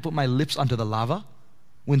telling me I have to put my lips onto the lava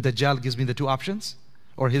when Dajjal gives me the two options?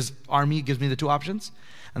 Or his army gives me the two options?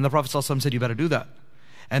 And the Prophet ﷺ said, you better do that.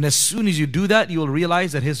 And as soon as you do that, you will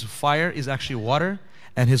realize that his fire is actually water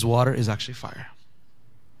and his water is actually fire.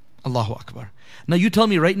 Allahu Akbar. Now you tell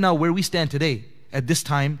me right now where we stand today at this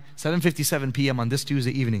time, 7:57 p.m. on this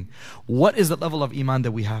Tuesday evening. What is the level of iman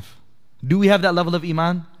that we have? Do we have that level of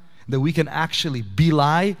iman that we can actually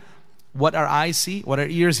belie what our eyes see, what our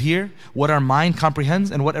ears hear, what our mind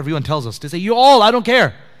comprehends, and what everyone tells us? To say, you all, I don't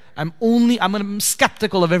care. I'm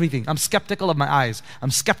skeptical of everything. I'm skeptical of my eyes.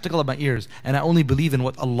 I'm skeptical of my ears. And I only believe in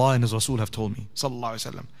what Allah and His Rasul have told me. Sallallahu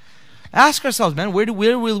Alaihi Wasallam. Ask ourselves, man,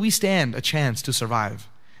 where will we stand a chance to survive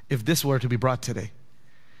if this were to be brought today?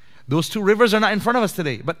 Those two rivers are not in front of us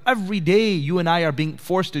today. But every day you and I are being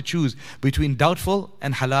forced to choose between doubtful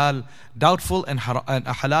and halal, doubtful and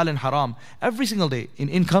halal and haram. Every single day, in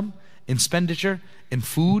income, in expenditure, in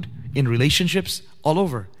food, in relationships, all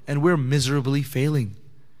over. And we're miserably failing.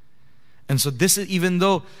 And so this is, even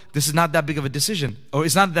though this is not that big of a decision, or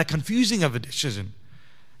it's not that confusing of a decision,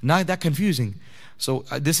 not that confusing. So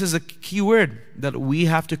this is a key word, that we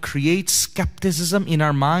have to create skepticism in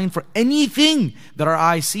our mind for anything that our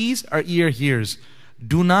eye sees, our ear hears.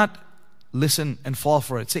 Do not listen and fall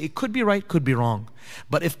for it. Say, it could be right, could be wrong.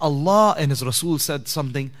 But if Allah and His Rasul said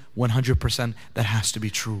something, 100% that has to be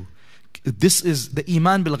true. This is the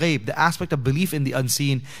iman bil ghaib, the aspect of belief in the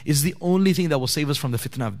unseen, is the only thing that will save us from the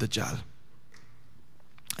fitna of Dajjal.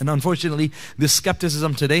 And unfortunately, this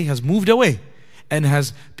skepticism today has moved away. And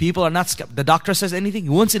people are not skeptical. The doctor says anything, he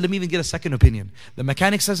won't say, let me even get a second opinion. The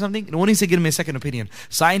mechanic says something, he won't even say, give me a second opinion.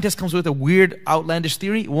 Scientist comes with a weird, outlandish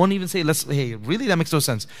theory, won't even say, hey, really, that makes no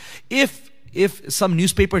sense. If some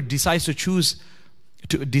newspaper decides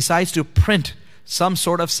to print some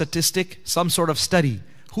sort of statistic, some sort of study,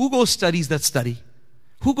 who goes studies that study?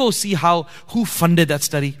 Who goes see who funded that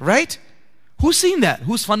study, right? Who's seen that?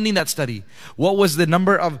 Who's funding that study? What was the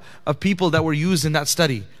number of people that were used in that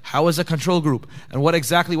study? How was the control group? And what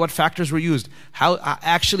factors were used?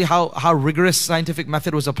 How rigorous scientific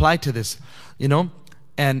method was applied to this? You know?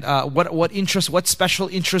 And what special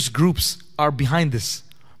interest groups are behind this?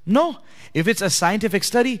 No. If it's a scientific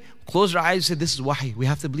study, close your eyes and say, this is wahi. We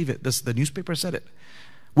have to believe it. The newspaper said it.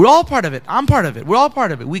 We're all part of it. I'm part of it. We're all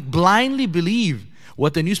part of it. We blindly believe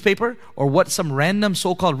what the newspaper or what some random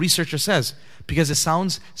so-called researcher says, because it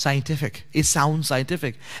sounds scientific. It sounds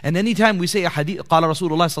scientific. And anytime we say a hadith, qala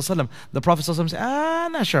Rasulullah sallallahu alaihi wasallam, the Prophet sallallahu alaihi wasallam says,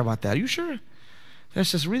 I'm not sure about that. Are you sure?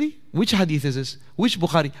 That's just really? Which hadith is this? Which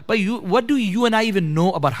Bukhari? But what do you and I even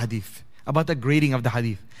know about hadith? About the grading of the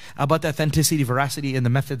hadith? About the authenticity, veracity, and the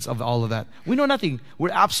methods of all of that? We know nothing.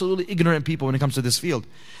 We're absolutely ignorant people when it comes to this field.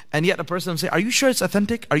 And yet a person will say, are you sure it's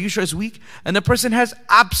authentic? Are you sure it's weak? And the person has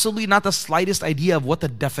absolutely not the slightest idea of what the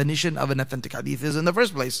definition of an authentic hadith is in the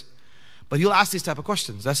first place. But he'll ask these type of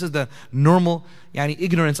questions. This is the normal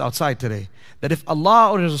ignorance outside today. That if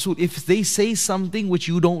Allah or His Rasul, if they say something which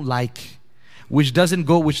you don't like, which doesn't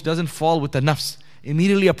fall with the nafs,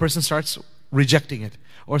 immediately a person starts rejecting it.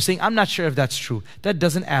 Or saying, I'm not sure if that's true. That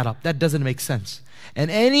doesn't add up. That doesn't make sense.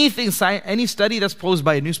 And any study that's posed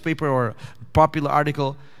by a newspaper or popular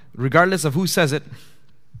article, regardless of who says it,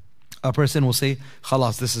 a person will say,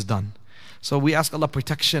 khalas, this is done. So we ask Allah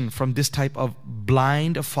protection from this type of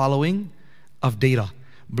blind following of data,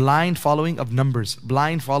 blind following of numbers,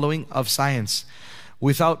 blind following of science,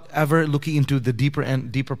 without ever looking into the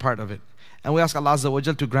deeper part of it. And we ask Allah Azza wa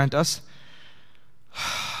Jal to grant us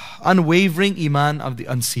unwavering iman of the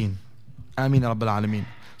unseen. Ameen Rabbil Alameen.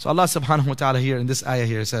 So Allah subhanahu wa ta'ala here in this ayah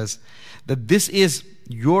here says that this is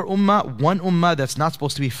your ummah, one ummah that's not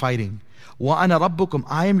supposed to be fighting. Wa ana rabbukum,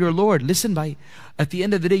 I am your Lord. Listen, at the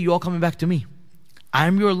end of the day, you all coming back to me. I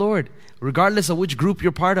am your Lord. Regardless of which group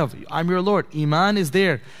you're part of, I'm your Lord. Iman is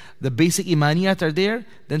there. The basic imaniyat are there.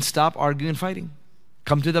 Then stop arguing and fighting.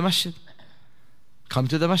 Come to the masjid. Come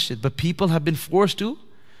to the masjid. But people have been forced to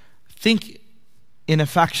think in a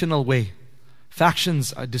factional way.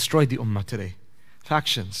 Factions destroyed the ummah today.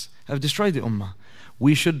 Factions have destroyed the ummah.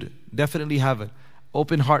 We should definitely have an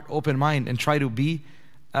open heart, open mind, and try to be,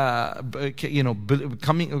 work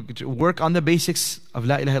on the basics of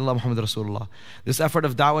La ilaha illallah Muhammad Rasulullah. This effort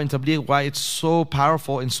of da'wah and tabligh, why it's so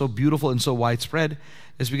powerful and so beautiful and so widespread,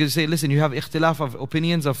 is because you say, listen, you have ikhtilaf of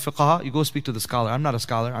opinions of fiqh, you go speak to the scholar. I'm not a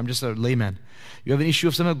scholar, I'm just a layman. You have an issue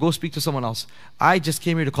of something, go speak to someone else. I just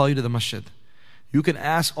came here to call you to the masjid. You can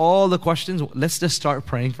ask all the questions. Let's just start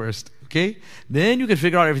praying first, okay? Then you can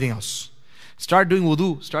figure out everything else. Start doing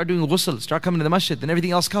wudu, start doing ghusl, start coming to the masjid, then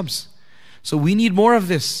everything else comes. So we need more of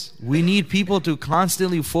this. We need people to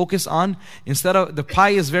constantly focus on, instead of, the pie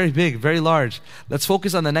is very big, very large. Let's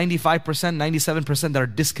focus on the 95%, 97% that are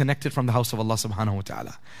disconnected from the house of Allah subhanahu wa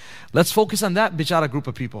ta'ala. Let's focus on that bichara group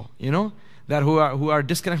of people, that who are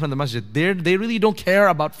disconnected from the masjid. They really don't care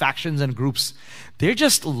about factions and groups. They're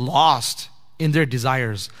just lost in their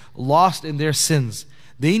desires, lost in their sins.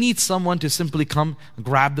 They need someone to simply come,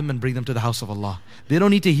 grab them and bring them to the house of Allah. They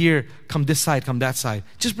don't need to hear, come this side, come that side.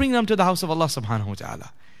 Just bring them to the house of Allah subhanahu wa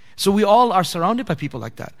ta'ala. So we all are surrounded by people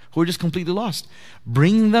like that, who are just completely lost.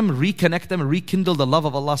 Bring them, reconnect them, rekindle the love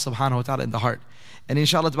of Allah subhanahu wa ta'ala in the heart. And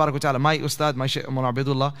inshallah tabarak wa ta'ala, my ustad, my Shaykh Mullah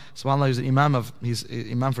Abdullah, subhanAllah, he's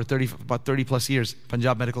imam for about 30 plus years,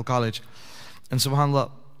 Punjab Medical College. And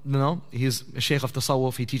subhanAllah, he's a Shaykh of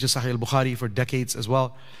Tasawwuf, he teaches Sahih al-Bukhari for decades as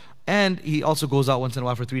well. And he also goes out once in a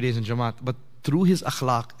while for 3 days in Jamaat. But through his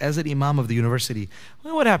akhlaq, as an imam of the university,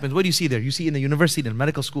 what happens? What do you see there? You see in the university, in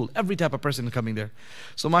medical school, every type of person coming there.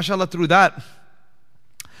 So mashallah, through that,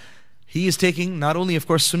 he is taking not only, of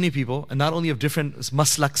course, Sunni people, and not only of different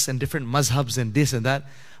maslaks and different mazhabs and this and that,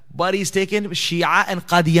 but he's taken Shia and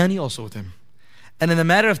Qadiani also with him. And in a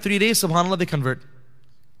matter of 3 days, subhanAllah, they convert.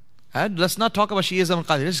 And let's not talk about Shiism and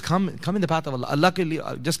Qadr. Just come in the path of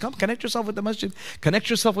Allah. Just come, connect yourself with the masjid. Connect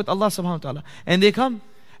yourself with Allah subhanahu wa ta'ala. And they come.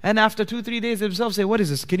 And after 2-3 days, they themselves say, what is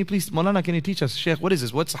this? Can you please, Maulana, can you teach us? Shaykh, what is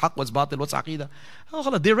this? What's haqq, what's batil, what's aqidah?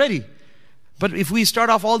 Oh, they're ready. But if we start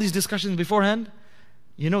off all these discussions beforehand,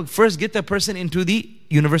 first get the person into the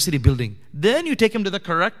university building. Then you take him to the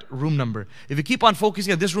correct room number. If you keep on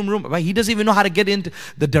focusing on this room, he doesn't even know how to get into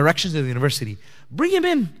the directions of the university. Bring him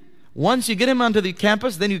in. Once you get him onto the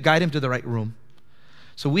campus, then you guide him to the right room.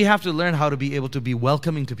 So we have to learn how to be able to be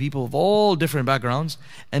welcoming to people of all different backgrounds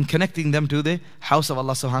and connecting them to the house of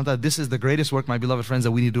Allah subhanahu wa ta'ala. This is the greatest work, my beloved friends,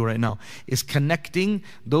 that we need to do right now, is connecting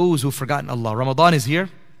those who've forgotten Allah. Ramadan is here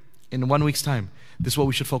in 1 week's time. This is what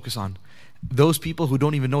we should focus on. Those people who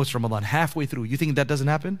don't even know it's Ramadan, halfway through. You think that doesn't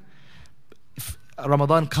happen? If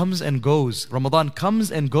Ramadan comes and goes. Ramadan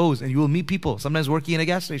comes and goes, and you will meet people, sometimes working in a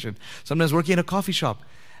gas station, sometimes working in a coffee shop.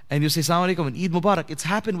 And you say, Assalamu alaikum, and Eid Mubarak. It's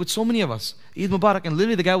happened with so many of us. Eid Mubarak, and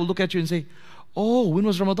literally the guy will look at you and say, oh, when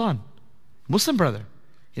was Ramadan? Muslim brother.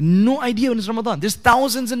 No idea when it's Ramadan. There's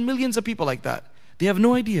thousands and millions of people like that. They have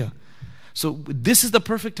no idea. So this is the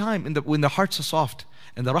perfect time when the hearts are soft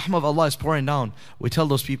and the rahmah of Allah is pouring down. We tell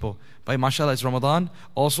those people, by mashallah, it's Ramadan.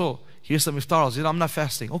 Also, here's some iftar. I'm not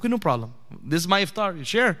fasting. Okay, no problem. This is my iftar. You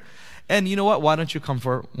share. And you know what? Why don't you come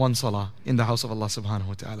for one salah in the house of Allah subhanahu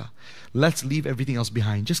wa ta'ala? Let's leave everything else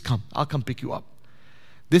behind. Just come. I'll come pick you up.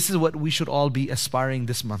 This is what we should all be aspiring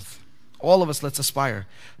this month. All of us, let's aspire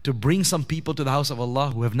to bring some people to the house of Allah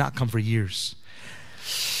who have not come for years.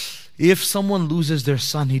 If someone loses their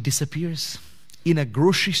son, he disappears. In a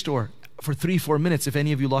grocery store for 3-4 minutes, if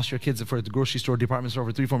any of you lost your kids for the grocery store, department store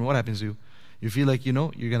for 3-4 minutes, what happens to you? You feel like, you're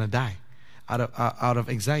going to die out of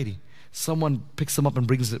anxiety. Someone picks them up and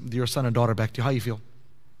brings your son or daughter back to you. How you feel?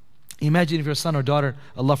 Imagine if your son or daughter,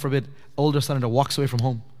 Allah forbid, older son or daughter walks away from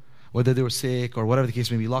home, whether they were sick or whatever the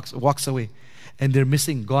case may be, walks away, and they're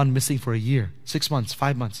gone missing for a year, 6 months,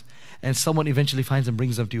 5 months, and someone eventually finds and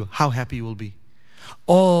brings them to you. How happy you will be.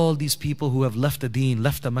 All these people who have left the deen,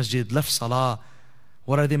 left the masjid, left salah,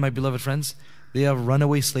 what are they, my beloved friends? They are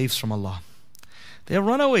runaway slaves from Allah. They are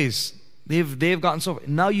runaways. They've gotten so far.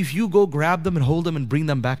 Now if you go grab them and hold them and bring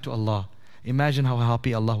them back to Allah, imagine how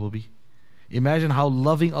happy Allah will be. Imagine how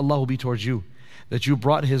loving Allah will be towards you. that you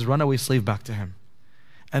brought his runaway slave back to him.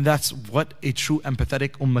 And that's what a true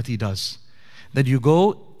empathetic ummati does. That you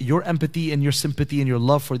go, your empathy and your sympathy and your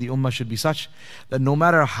love for the ummah should be such that no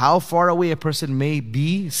matter how far away a person may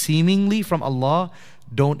be seemingly from Allah,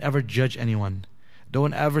 don't ever judge anyone.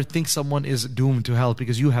 Don't ever think someone is doomed to hell,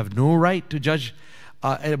 because you have no right to judge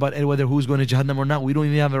about whether who's going to Jahannam or not. We don't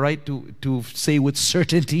even have a right to say with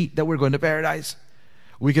certainty that we're going to paradise.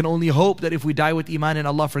 We can only hope that if we die with Iman and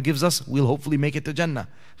Allah forgives us, we'll hopefully make it to Jannah.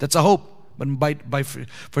 That's a hope. But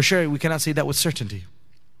for sure, we cannot say that with certainty.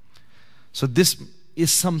 So this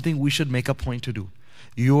is something we should make a point to do.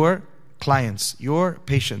 Your clients, your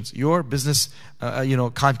patients, your business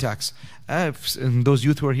contacts, and those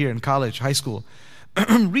youth who are here in college, high school,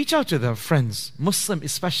 reach out to their friends, Muslim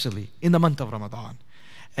especially, in the month of Ramadan,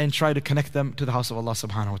 and try to connect them to the house of Allah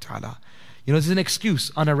subhanahu wa ta'ala. This is an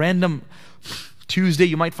excuse. On a random Tuesday,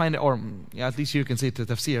 you might find it, or at least you can say it to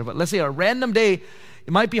Tafsir, but let's say a random day,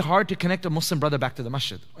 it might be hard to connect a Muslim brother back to the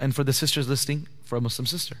masjid, and for the sisters listening, for a Muslim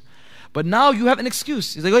sister. But now you have an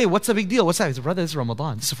excuse. He's like, hey, what's the big deal? What's that? He said, brother, this is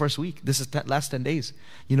Ramadan. This is the first week. This is last 10 days.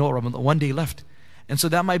 Ramadan, 1 day left. And so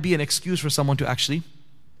that might be an excuse for someone to actually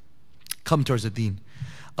come towards the deen.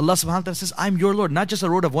 Allah subhanahu wa ta'ala says, I'm your Lord, not just a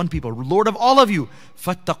Lord of one people, Lord of all of you.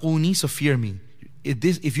 Fattaquni, so fear me.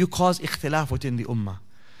 If you cause ikhtilaf within the ummah,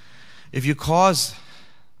 if you cause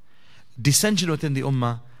dissension within the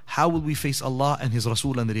ummah, how will we face Allah and His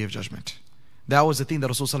Rasul on the Day of Judgment? That was the thing that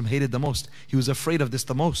Rasul hated the most. He was afraid of this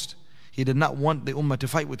the most. He did not want the ummah to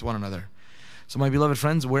fight with one another. So my beloved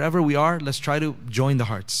friends, wherever we are, let's try to join the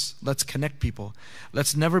hearts. Let's connect people.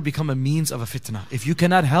 Let's never become a means of a fitna. If you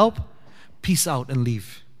cannot help, peace out and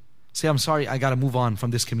leave. Say, I'm sorry, I got to move on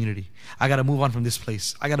from this community. I got to move on from this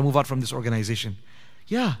place. I got to move out from this organization.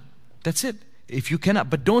 Yeah, that's it. If you cannot,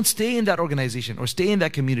 but don't stay in that organization or stay in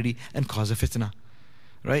that community and cause a fitna.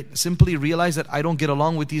 Right? Simply realize that I don't get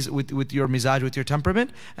along with your mizaj, with your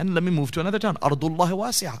temperament, and let me move to another town. Ardullahi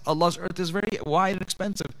wasi'ah. Allah's earth is very wide and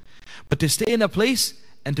expansive. But to stay in a place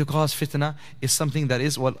and to cause fitna is something that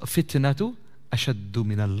is, well, fitnatu ashaddu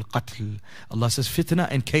min al-qatl. Allah says fitna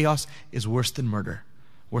and chaos is worse than murder,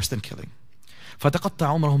 worse than killing. فَتَقَطَّعَ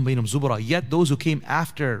عُمْرَهُمْ بَيْنَهُمْ زُبُرًا. Yet those who came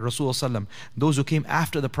after Rasulullah, those who came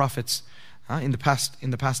after the prophets, in the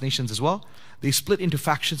past nations as well, they split into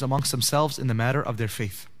factions amongst themselves in the matter of their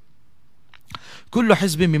faith. كُلُّ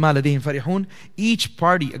حِزْبٍ بِمَا لَدَيْهِمْ فَرِحُونَ. Each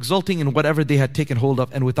party exulting in whatever they had taken hold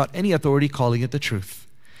of and without any authority calling it the truth.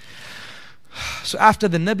 So after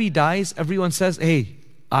the Nabi dies, everyone says, hey,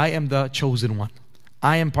 I am the chosen one.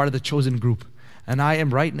 I am part of the chosen group. And I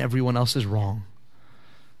am right and everyone else is wrong.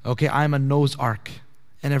 Okay, I am a Noah's Ark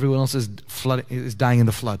and everyone else is dying in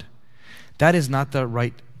the flood. That is not the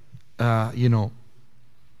right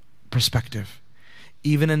perspective.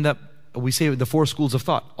 Even we say the 4 schools of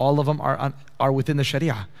thought, all of them are within the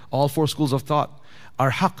Sharia. All 4 schools of thought are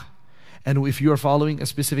haqq. And if you are following a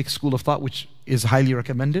specific school of thought, which is highly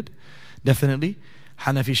recommended, definitely,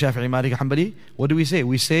 Hanafi, Shafi'i, Maliki, Hanbali, what do we say?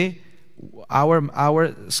 We say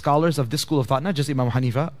our scholars of this school of thought, not just Imam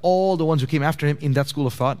Hanifa, all the ones who came after him in that school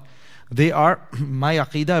of thought, they are, my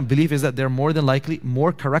aqidah and belief is that they're more than likely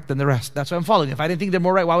more correct than the rest. That's why I'm following. If I didn't think they're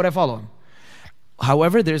more right, why would I follow them?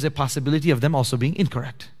 However, there's a possibility of them also being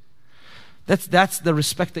incorrect. That's the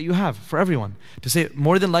respect that you have for everyone. To say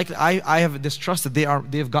more than likely, I have this trust that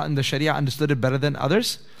they have gotten the Sharia, understood it better than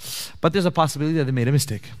others, but there's a possibility that they made a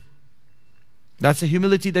mistake. That's the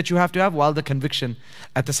humility that you have to have, while the conviction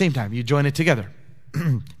at the same time. You join it together.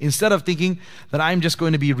 Instead of thinking that I'm just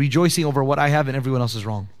going to be rejoicing over what I have and everyone else is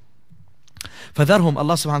wrong. فَذَرْهُمْ,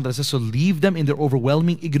 Allah subhanahu wa ta'ala says, so leave them in their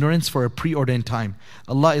overwhelming ignorance for a preordained time.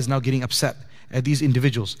 Allah is now getting upset at these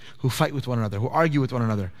individuals who fight with one another, who argue with one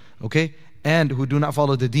another, okay, and who do not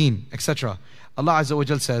follow the deen, etc. Allah Azza wa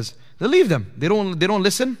Jal says, leave them. They don't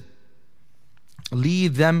listen.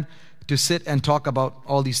 Leave them to sit and talk about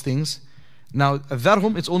all these things. Now,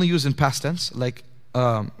 dharhum, it's only used in past tense, like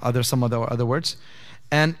some other words,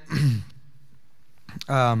 and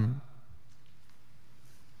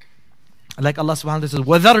like Allah subhanahu wa ta'ala says,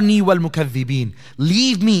 وَذَرْنِي وَالْمُكَذِّبِينَ.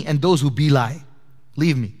 Leave me and those who belie.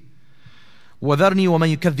 Leave me. وَذَرْنِي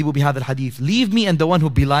وَمَنْ يُكَذِّبُ بِهَذَا الْحَدِيثِ. Leave me and the one who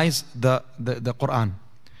belies the Quran.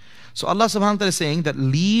 So Allah subhanahu wa ta'ala is saying that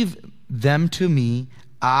leave them to me.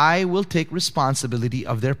 I will take responsibility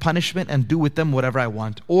of their punishment and do with them whatever I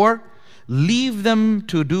want. Or leave them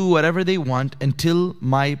to do whatever they want until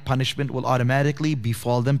my punishment will automatically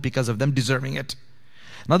befall them because of them deserving it.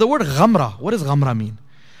 Now the word ghamra, what does ghamra mean?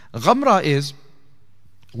 Ghamra is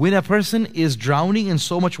when a person is drowning in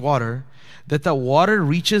so much water that the water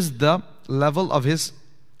reaches the level of his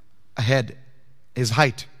head, his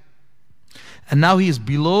height. And now he is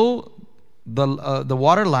below the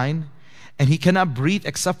water line, and he cannot breathe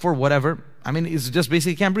except for whatever. I mean, it's just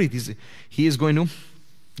basically can't breathe. He is going to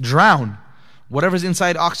drown. Whatever's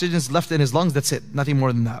inside, oxygen is left in his lungs, that's it. Nothing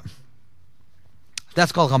more than that.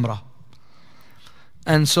 That's called ghamra.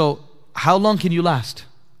 And so, how long can you last?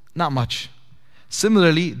 Not much.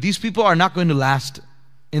 Similarly, these people are not going to last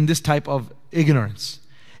in this type of ignorance.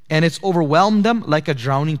 And it's overwhelmed them like a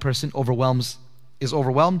drowning person is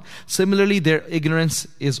overwhelmed. Similarly, their ignorance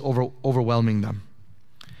is overwhelming them.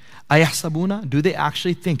 Ayahsabuna, do they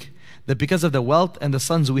actually think that because of the wealth and the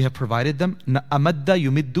sons we have provided them, amadda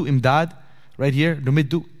yumiddu imdad, right here,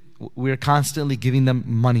 numiddu, we're constantly giving them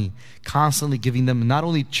money, constantly giving them not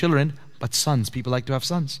only children, but sons. People like to have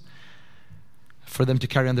sons for them to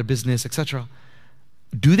carry on their business, etc.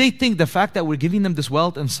 Do they think the fact that we're giving them this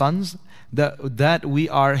wealth and sons, that we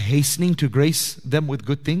are hastening to grace them with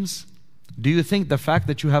good things? Do you think the fact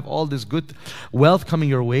that you have all this good wealth coming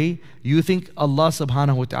your way, you think Allah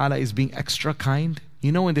subhanahu wa ta'ala is being extra kind?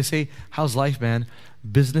 You know when they say, how's life, man?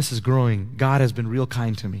 Business is growing. God has been real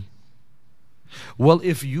kind to me. Well,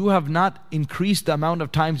 if you have not increased the amount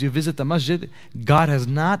of times you visit the masjid, God has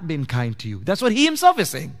not been kind to you. That's what He Himself is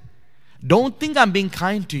saying. Don't think I'm being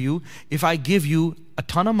kind to you if I give you a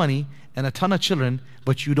ton of money and a ton of children,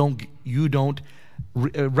 but you don't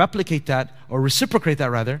replicate that, or reciprocate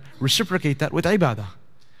that with ibadah.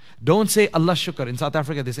 Don't say Allah shukr. In South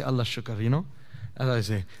Africa they say Allah shukr, you know. That's what I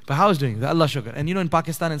say. But how is doing? The Allah shukr. And you know, in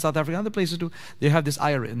Pakistan and South Africa and other places too, they have this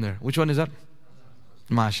ayah written there. Which one is that?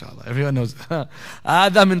 MashaAllah. Everyone knows.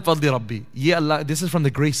 Hada min fadli Rabbi. Ya Allah, this is from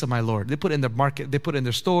the grace of my Lord. They put it in their market, they put it in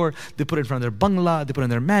their store, they put it in front of their bungalow, they put it in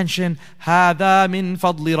their mansion. Hada min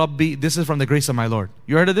fadli Rabbi. This is from the grace of my Lord.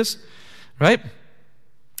 You heard of this? Right?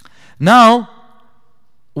 Now,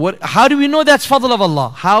 how do we know that's fadl of Allah?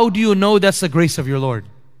 How do you know that's the grace of your Lord?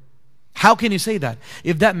 How can you say that?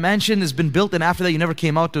 If that mansion has been built and after that you never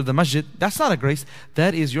came out to the masjid, that's not a grace.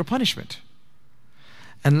 That is your punishment.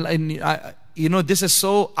 And you know, this is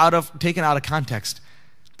so taken out of context.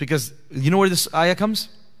 Because you know where this ayah comes?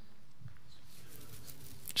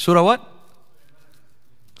 Surah what?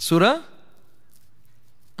 Surah?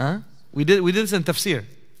 We did this in Tafsir.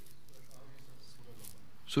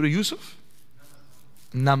 Surah Yusuf?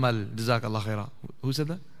 Namal. Jazakallah khairah. Who said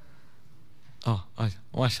that? Oh,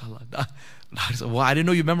 mashallah. Wow, I didn't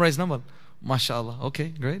know you memorized Namal. Mashallah. Okay,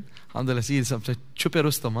 great. Alhamdulillah. See, some Chupe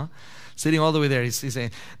Rustam, huh? Sitting all the way there. He's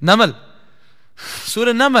saying, Namal.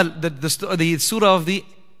 Surah Namal, the surah of the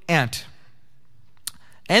ant.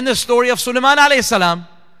 And the story of Sulaiman alayhi salam.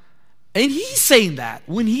 And he's saying that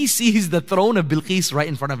when he sees the throne of Bilqis right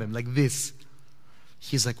in front of him, like this.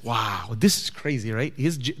 He's like, wow, this is crazy, right?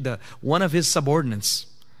 One of his subordinates,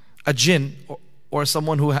 a jinn, or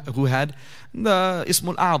someone who had the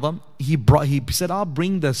Ismul A'zam, he said, I'll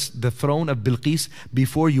bring the throne of Bilqis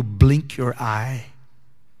before you blink your eye.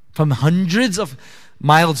 From hundreds of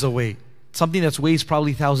miles away. Something that weighs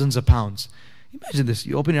probably thousands of pounds. Imagine this.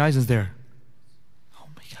 You open your eyes and it's there. Oh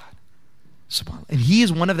my God. SubhanAllah. And he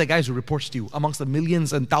is one of the guys who reports to you amongst the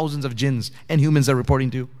millions and thousands of jinns and humans that are reporting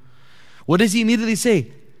to you. What does he immediately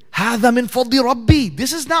say? هَذَا مِن فَضْلِ رَبِّي.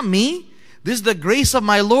 This is not me. This is the grace of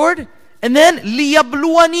my Lord. And then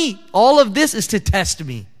لِيَبْلُوَنِي. All of this is to test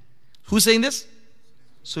me. Who's saying this?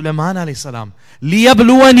 Sulaiman alayhi salam.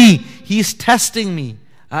 لِيَبْلُوَنِي. He's testing me.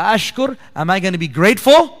 Ashkur. Am I going to be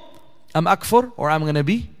grateful? Am akfur, or I'm going to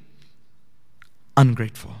be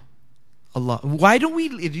ungrateful. Allah. Why don't we,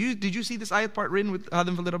 did you see this ayat part written with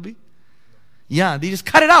Hadim Fali Rabbi? Yeah, they just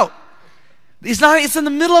cut it out. It's in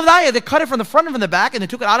the middle of the ayah. They cut it from the front and from the back, and they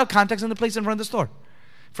took it out of context and they placed it in front of the store.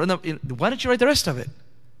 Why don't you write the rest of it?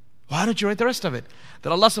 Why don't you write the rest of it?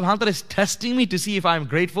 That Allah subhanahu wa ta'ala is testing me to see if I'm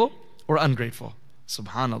grateful or ungrateful.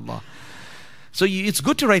 Subhanallah. So it's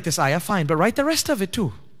good to write this ayah, fine, but write the rest of it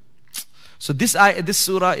too. So this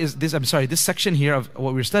section here of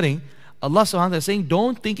what we're studying, Allah subhanahu wa ta'ala is saying,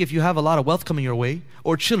 don't think if you have a lot of wealth coming your way,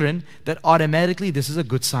 or children, that automatically this is a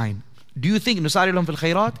good sign. Do you think, Nusari lahum fil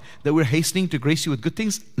khairat, that we're hastening to grace you with good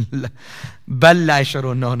things? Bal la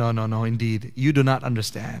yashurun. No, indeed. You do not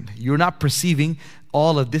understand. You're not perceiving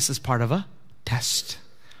all of this is part of a test.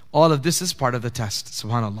 All of this is part of the test.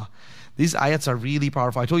 Subhanallah. These ayats are really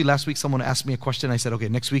powerful. I told you last week someone asked me a question. I said, okay,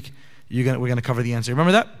 next week we're going to cover the answer.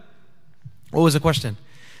 Remember that? What was the question?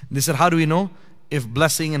 They said, how do we know if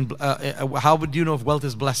blessing and how would you know if wealth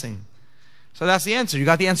is blessing? So that's the answer. You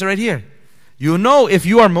got the answer right here. You know if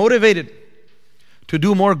you are motivated to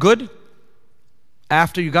do more good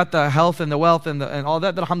after you got the health and the wealth and all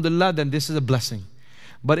that, then alhamdulillah, then this is a blessing.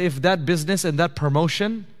 But if that business and that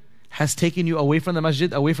promotion has taken you away from the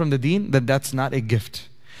masjid, away from the deen, then that's not a gift.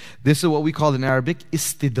 This is what we call in Arabic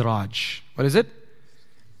istidraj. What is it?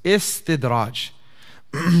 Istidraj.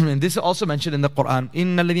 And this is also mentioned in the Quran.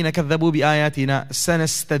 إِنَّ الَّذِينَ كَذَّبُوا بِآيَاتِنَا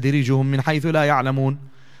سَنَسْتَدْرِجُهُم مِّنْ حَيْثُ لَا يَعْلَمُونَ.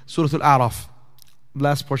 Surah Al-A'raf.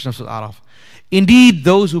 Last portion of Surah Al-A'raf. Indeed,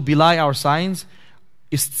 those who belie our signs,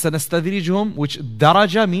 سَنَسْتَدْرِجُهُم, which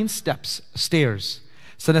daraja means steps, stairs.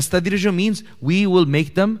 سَنَسْتَدْرِجُهُم means we will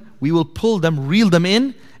make them, we will pull them, reel them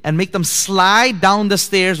in, and make them slide down the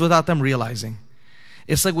stairs without them realizing.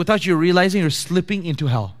 It's like without you realizing, you're slipping into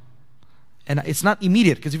hell. And it's not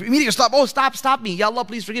immediate, because if you immediately stop, oh, stop me, Ya Allah,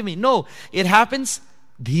 please forgive me. No, it happens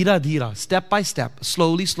dhira dhira, step by step,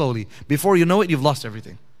 slowly, slowly. Before you know it, you've lost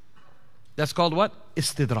everything. That's called what?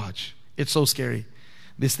 Istidraj. It's so scary.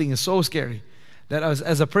 This thing is so scary that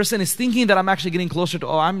as a person is thinking that I'm actually getting closer to,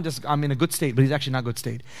 I'm in a good state, but he's actually not good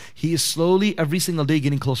state. He is slowly, every single day,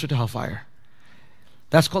 getting closer to hellfire.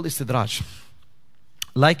 That's called istidraj.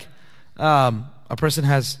 Like a person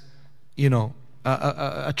has,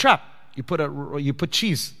 a trap. You put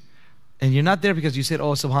cheese, and you're not there because you said,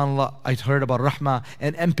 oh, subhanAllah, I heard about rahmah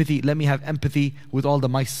and empathy. Let me have empathy with all the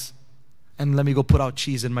mice, and let me go put out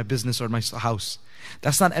cheese in my business or my house.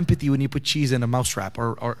 That's not empathy when you put cheese in a mouse trap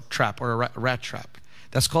or trap or a rat trap.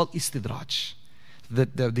 That's called istidraj.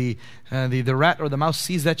 The rat or the mouse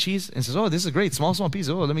sees that cheese and says, oh, this is great, small piece.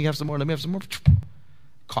 Oh, let me have some more.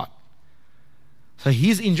 Caught. So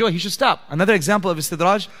he's enjoying. He should stop. Another example of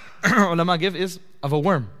istidraj ulama give is of a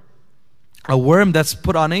worm. A worm that's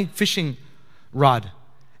put on a fishing rod.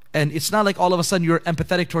 And it's not like all of a sudden you're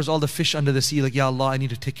empathetic towards all the fish under the sea, like, Ya Allah, I need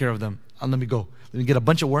to take care of them. Let me go. Let me get a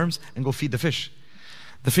bunch of worms and go feed the fish.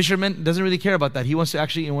 The fisherman doesn't really care about that. He wants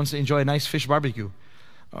to enjoy a nice fish barbecue.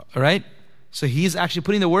 Alright? So he's actually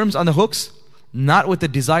putting the worms on the hooks, not with the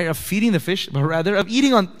desire of feeding the fish, but rather of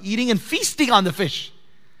eating and feasting on the fish.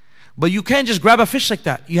 But you can't just grab a fish like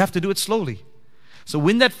that. You have to do it slowly. So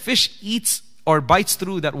when that fish eats or bites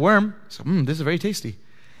through that worm, so this is very tasty.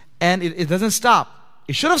 And it doesn't stop.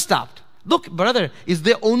 It should have stopped. Look, brother, is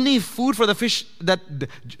there only food for the fish,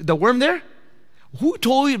 the worm there? Who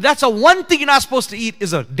told you? That's the one thing you're not supposed to eat,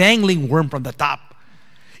 is a dangling worm from the top.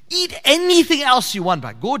 Eat anything else you want,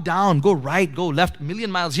 but go down, go right, go left, a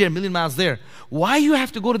million miles here, a million miles there. Why you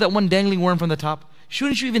have to go to that one dangling worm from the top?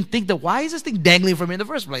 Shouldn't you even think that, why is this thing dangling from me in the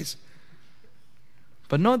first place?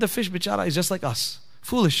 But no, the fish, bichara, is just like us.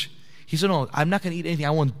 Foolish. He said, no, I'm not going to eat anything.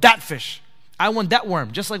 I want that fish. I want that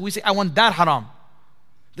worm. Just like we say, I want that haram.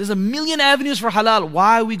 There's a million avenues for halal.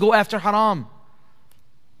 Why we go after haram?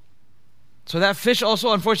 So that fish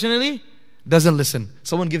also, unfortunately, doesn't listen.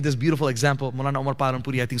 Someone give this beautiful example. Maulana Umar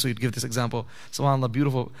Paranpuri, I think so, you'd give this example. SubhanAllah,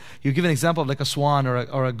 beautiful. You give an example of like a swan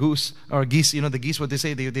or a goose or a geese. You know the geese, what they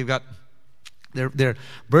say, they've got, they're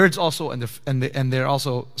birds also, and they're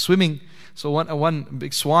also swimming. So one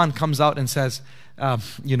big swan comes out and says,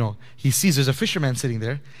 he sees there's a fisherman sitting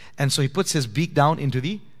there, and so he puts his beak down into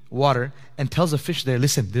the water and tells the fish there,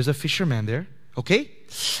 listen, there's a fisherman there, okay?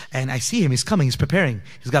 And I see him, he's coming, he's preparing.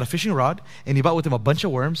 He's got a fishing rod, and he brought with him a bunch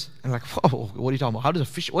of worms. And I'm like, whoa, what are you talking about?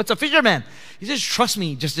 What's a fisherman? He says, trust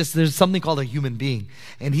me, just there's something called a human being.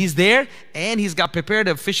 And he's there, and he's got prepared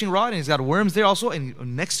a fishing rod, and he's got worms there also,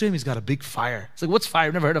 and next to him, he's got a big fire. It's like, what's fire?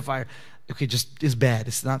 I've never heard of fire. Okay, it's bad.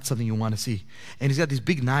 It's not something you want to see. And he's got these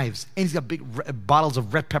big knives, and he's got big bottles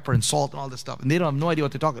of red pepper and salt and all this stuff. And they don't have no idea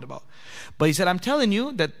what they're talking about. But he said, I'm telling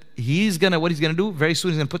you that what he's gonna do, very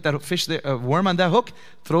soon he's gonna put that fish there, worm on that hook,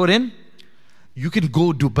 throw it in. You can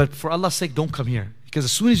go do, but for Allah's sake, don't come here. Because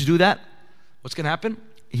as soon as you do that, what's gonna happen?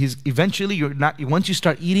 Once you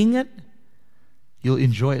start eating it, you'll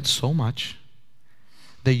enjoy it so much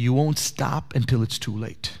that you won't stop until it's too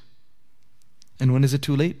late. And when is it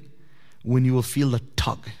too late? When you will feel the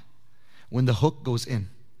tug, when the hook goes in.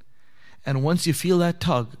 And once you feel that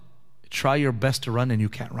tug, try your best to run, and you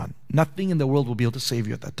can't run. Nothing in the world will be able to save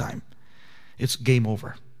you at that time. It's game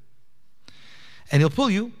over. And he'll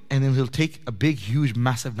pull you, and then he'll take a big, huge,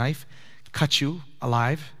 massive knife, cut you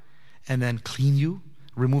alive, and then clean you,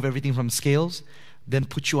 remove everything from scales, then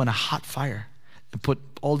put you on a hot fire, and put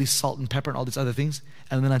all these salt and pepper and all these other things,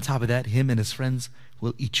 and then on top of that, him and his friends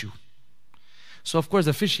will eat you. So of course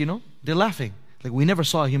the fish, they're laughing. Like, we never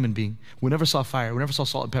saw a human being. We never saw fire. We never saw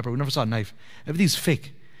salt and pepper. We never saw a knife. Everything's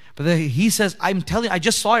fake. But then he says, I'm telling you, I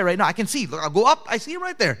just saw it right now. I can see. Look, I'll go up. I see it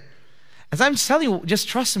right there. As I'm telling you, just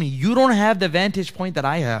trust me. You don't have the vantage point that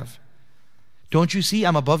I have. Don't you see?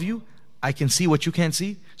 I'm above you. I can see what you can't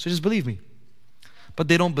see. So just believe me. But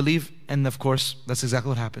they don't believe, and of course, that's exactly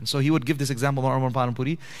what happened. So he would give this example, Umar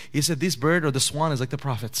Paranpuri. He said, this bird or the swan is like the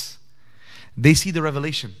prophets. They see the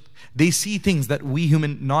revelation. They see things that we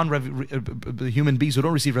human beings who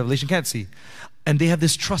don't receive revelation can't see. And they have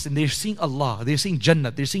this trust, and they're seeing Allah, they're seeing Jannah,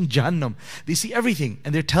 they're seeing Jahannam, they see everything,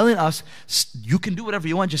 and they're telling us, you can do whatever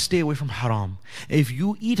you want, just stay away from haram. If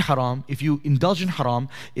you eat haram, if you indulge in haram,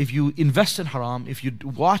 if you invest in haram, if you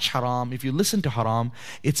watch haram, if you listen to haram,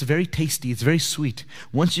 it's very tasty, it's very sweet.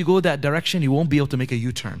 Once you go that direction, you won't be able to make a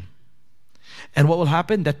U-turn. And what will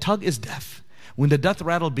happen? That tug is death. When the death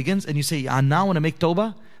rattle begins and you say, I now want to make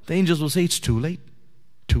tawbah, the angels will say, it's too late.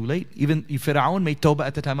 Too late. Even Fir'aun made tawbah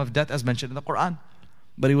at the time of death, as mentioned in the Quran.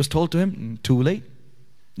 But he was told to him, too late.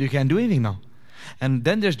 You can't do anything now. And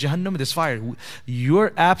then there's Jahannam, this fire.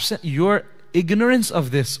 Your ignorance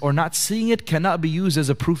of this or not seeing it cannot be used as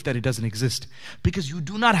a proof that it doesn't exist. Because you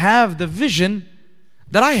do not have the vision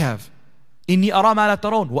that I have. Inni ara ma la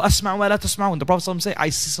taroon wa asma'u ma la tasma'un. The Prophet say, I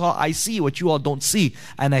see what you all don't see,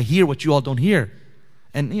 and I hear what you all don't hear.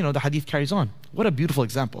 And the hadith carries on. What a beautiful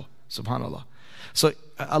example. Subhanallah. So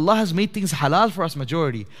Allah has made things halal for us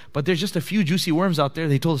majority, but there's just a few juicy worms out there.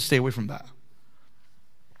 They told us to stay away from that.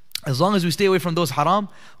 As long as we stay away from those haram,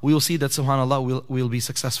 we will see that subhanallah we'll be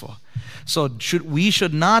successful. So we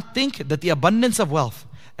should not think that the abundance of wealth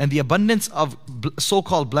and the abundance of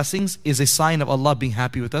so-called blessings is a sign of Allah being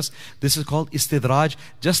happy with us. This is called istidraj.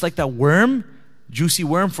 Just like that worm, juicy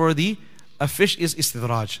worm for a fish is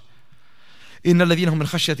istidraj. إِنَّ الَّذِينَ هُمْ مِنْ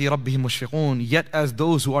خَشْيَةِ رَبِّهِمْ مُشْفِقُونَ. Yet as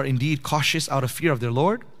those who are indeed cautious out of fear of their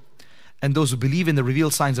Lord, and those who believe in the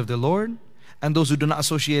revealed signs of their Lord, and those who do not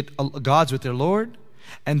associate gods with their Lord,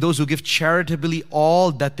 and those who give charitably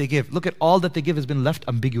all that they give. Look at all that they give has been left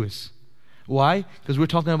ambiguous. Why? Because we're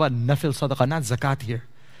talking about nafil sadaqah, not zakat here.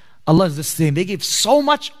 Allah is just saying they give so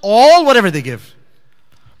much, all whatever they give.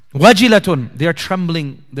 Wajilatun, they are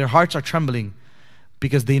trembling, their hearts are trembling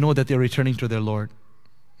because they know that they're returning to their Lord.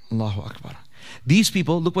 Allahu Akbar. These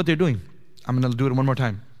people, look what they're doing. I'm going to do it one more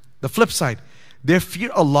time. The flip side, they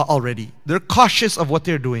fear Allah already. They're cautious of what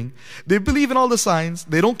they're doing. They believe in all the signs.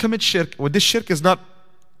 They don't commit shirk. Well, this shirk is not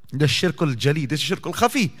the shirkul jali. This is shirkul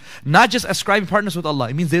khafi. Not just ascribing partners with Allah.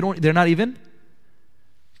 It means they're not even,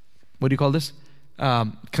 what do you call this? They are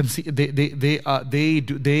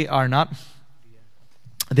not,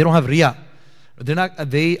 they don't have riya.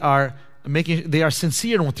 They are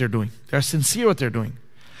sincere in what they're doing. They are sincere in what they're doing.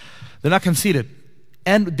 They're not conceited.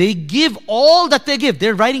 And they give all that they give.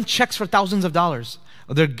 They're writing checks for thousands of dollars.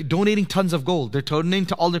 They're donating tons of gold. They're donating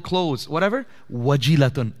to all their clothes, whatever.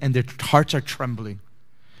 Wajilatun. And their hearts are trembling.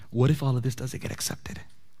 What if all of this doesn't get accepted?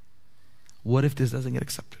 What if this doesn't get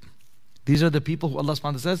accepted? These are the people who Allah subhanahu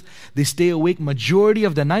wa ta'ala says, they stay awake majority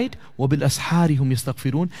of the night, وَبِالْأَسْحَارِ هُمْ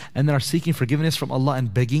يَسْتَغْفِرُونَ, and they are seeking forgiveness from Allah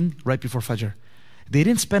and begging right before Fajr. They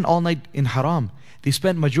didn't spend all night in haram. They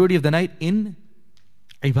spent majority of the night in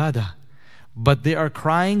ibadah. But they are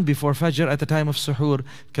crying before Fajr at the time of suhoor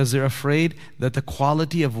because they're afraid that the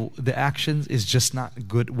quality of the actions is just not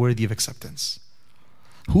good, worthy of acceptance.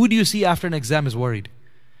 Who do you see after an exam is worried?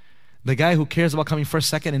 The guy who cares about coming first,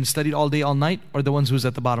 second, and studied all day, all night, or the ones who's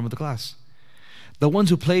at the bottom of the class? The ones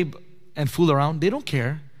who play and fool around, they don't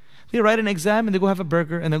care. They write an exam and they go have a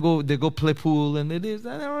burger and they go play pool and they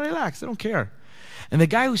relax. They don't care. And the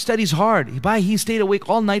guy who studies hard, he stayed awake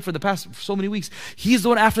all night for the past so many weeks. He's the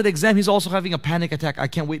one after the exam, he's also having a panic attack. I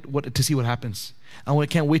can't wait to see what happens. I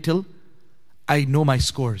can't wait till I know my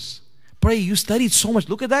scores. Pray, you studied so much.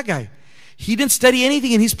 Look at that guy. He didn't study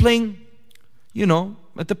anything and he's playing,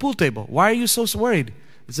 at the pool table. Why are you so worried?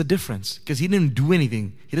 There's a difference. Because he didn't do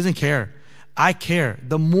anything. He doesn't care. I care.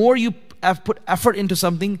 The more you have put effort into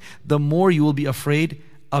something, the more you will be afraid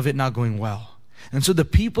of it not going well. And so the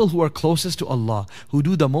people who are closest to Allah, who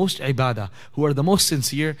do the most ibadah, who are the most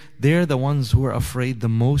sincere, they're the ones who are afraid the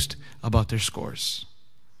most about their scores.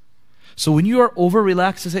 So when you are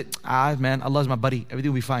over-relaxed and say, man, Allah is my buddy,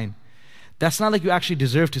 everything will be fine. That's not like you actually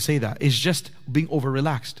deserve to say that. It's just being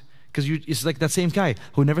over-relaxed. Because it's like that same guy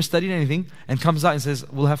who never studied anything and comes out and says,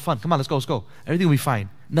 we'll have fun. Come on, let's go. Everything will be fine.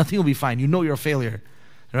 Nothing will be fine. You know you're a failure.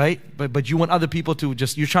 Right? But you want other people to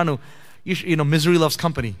you're trying to, misery loves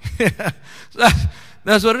company.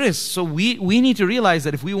 That's what it is. So we need to realize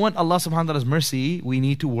that if we want Allah subhanahu wa ta'ala's mercy, we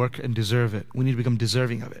need to work and deserve it. We need to become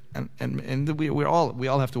deserving of it. And we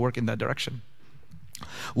all have to work in that direction.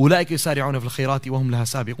 It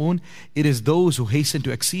is those who hasten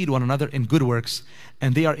to exceed one another in good works,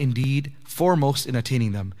 and they are indeed foremost in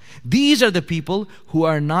attaining them. These are the people who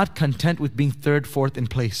are not content with being third, fourth in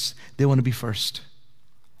place. They want to be first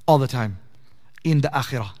all the time in the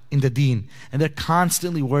akhirah, in the deen, and they're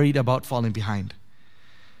constantly worried about falling behind.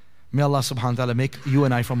 May Allah subhanahu wa ta'ala make you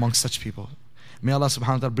and I from amongst such people. May Allah subhanahu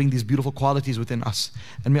wa ta'ala bring these beautiful qualities within us,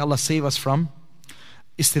 and may Allah save us from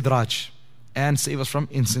istidraj.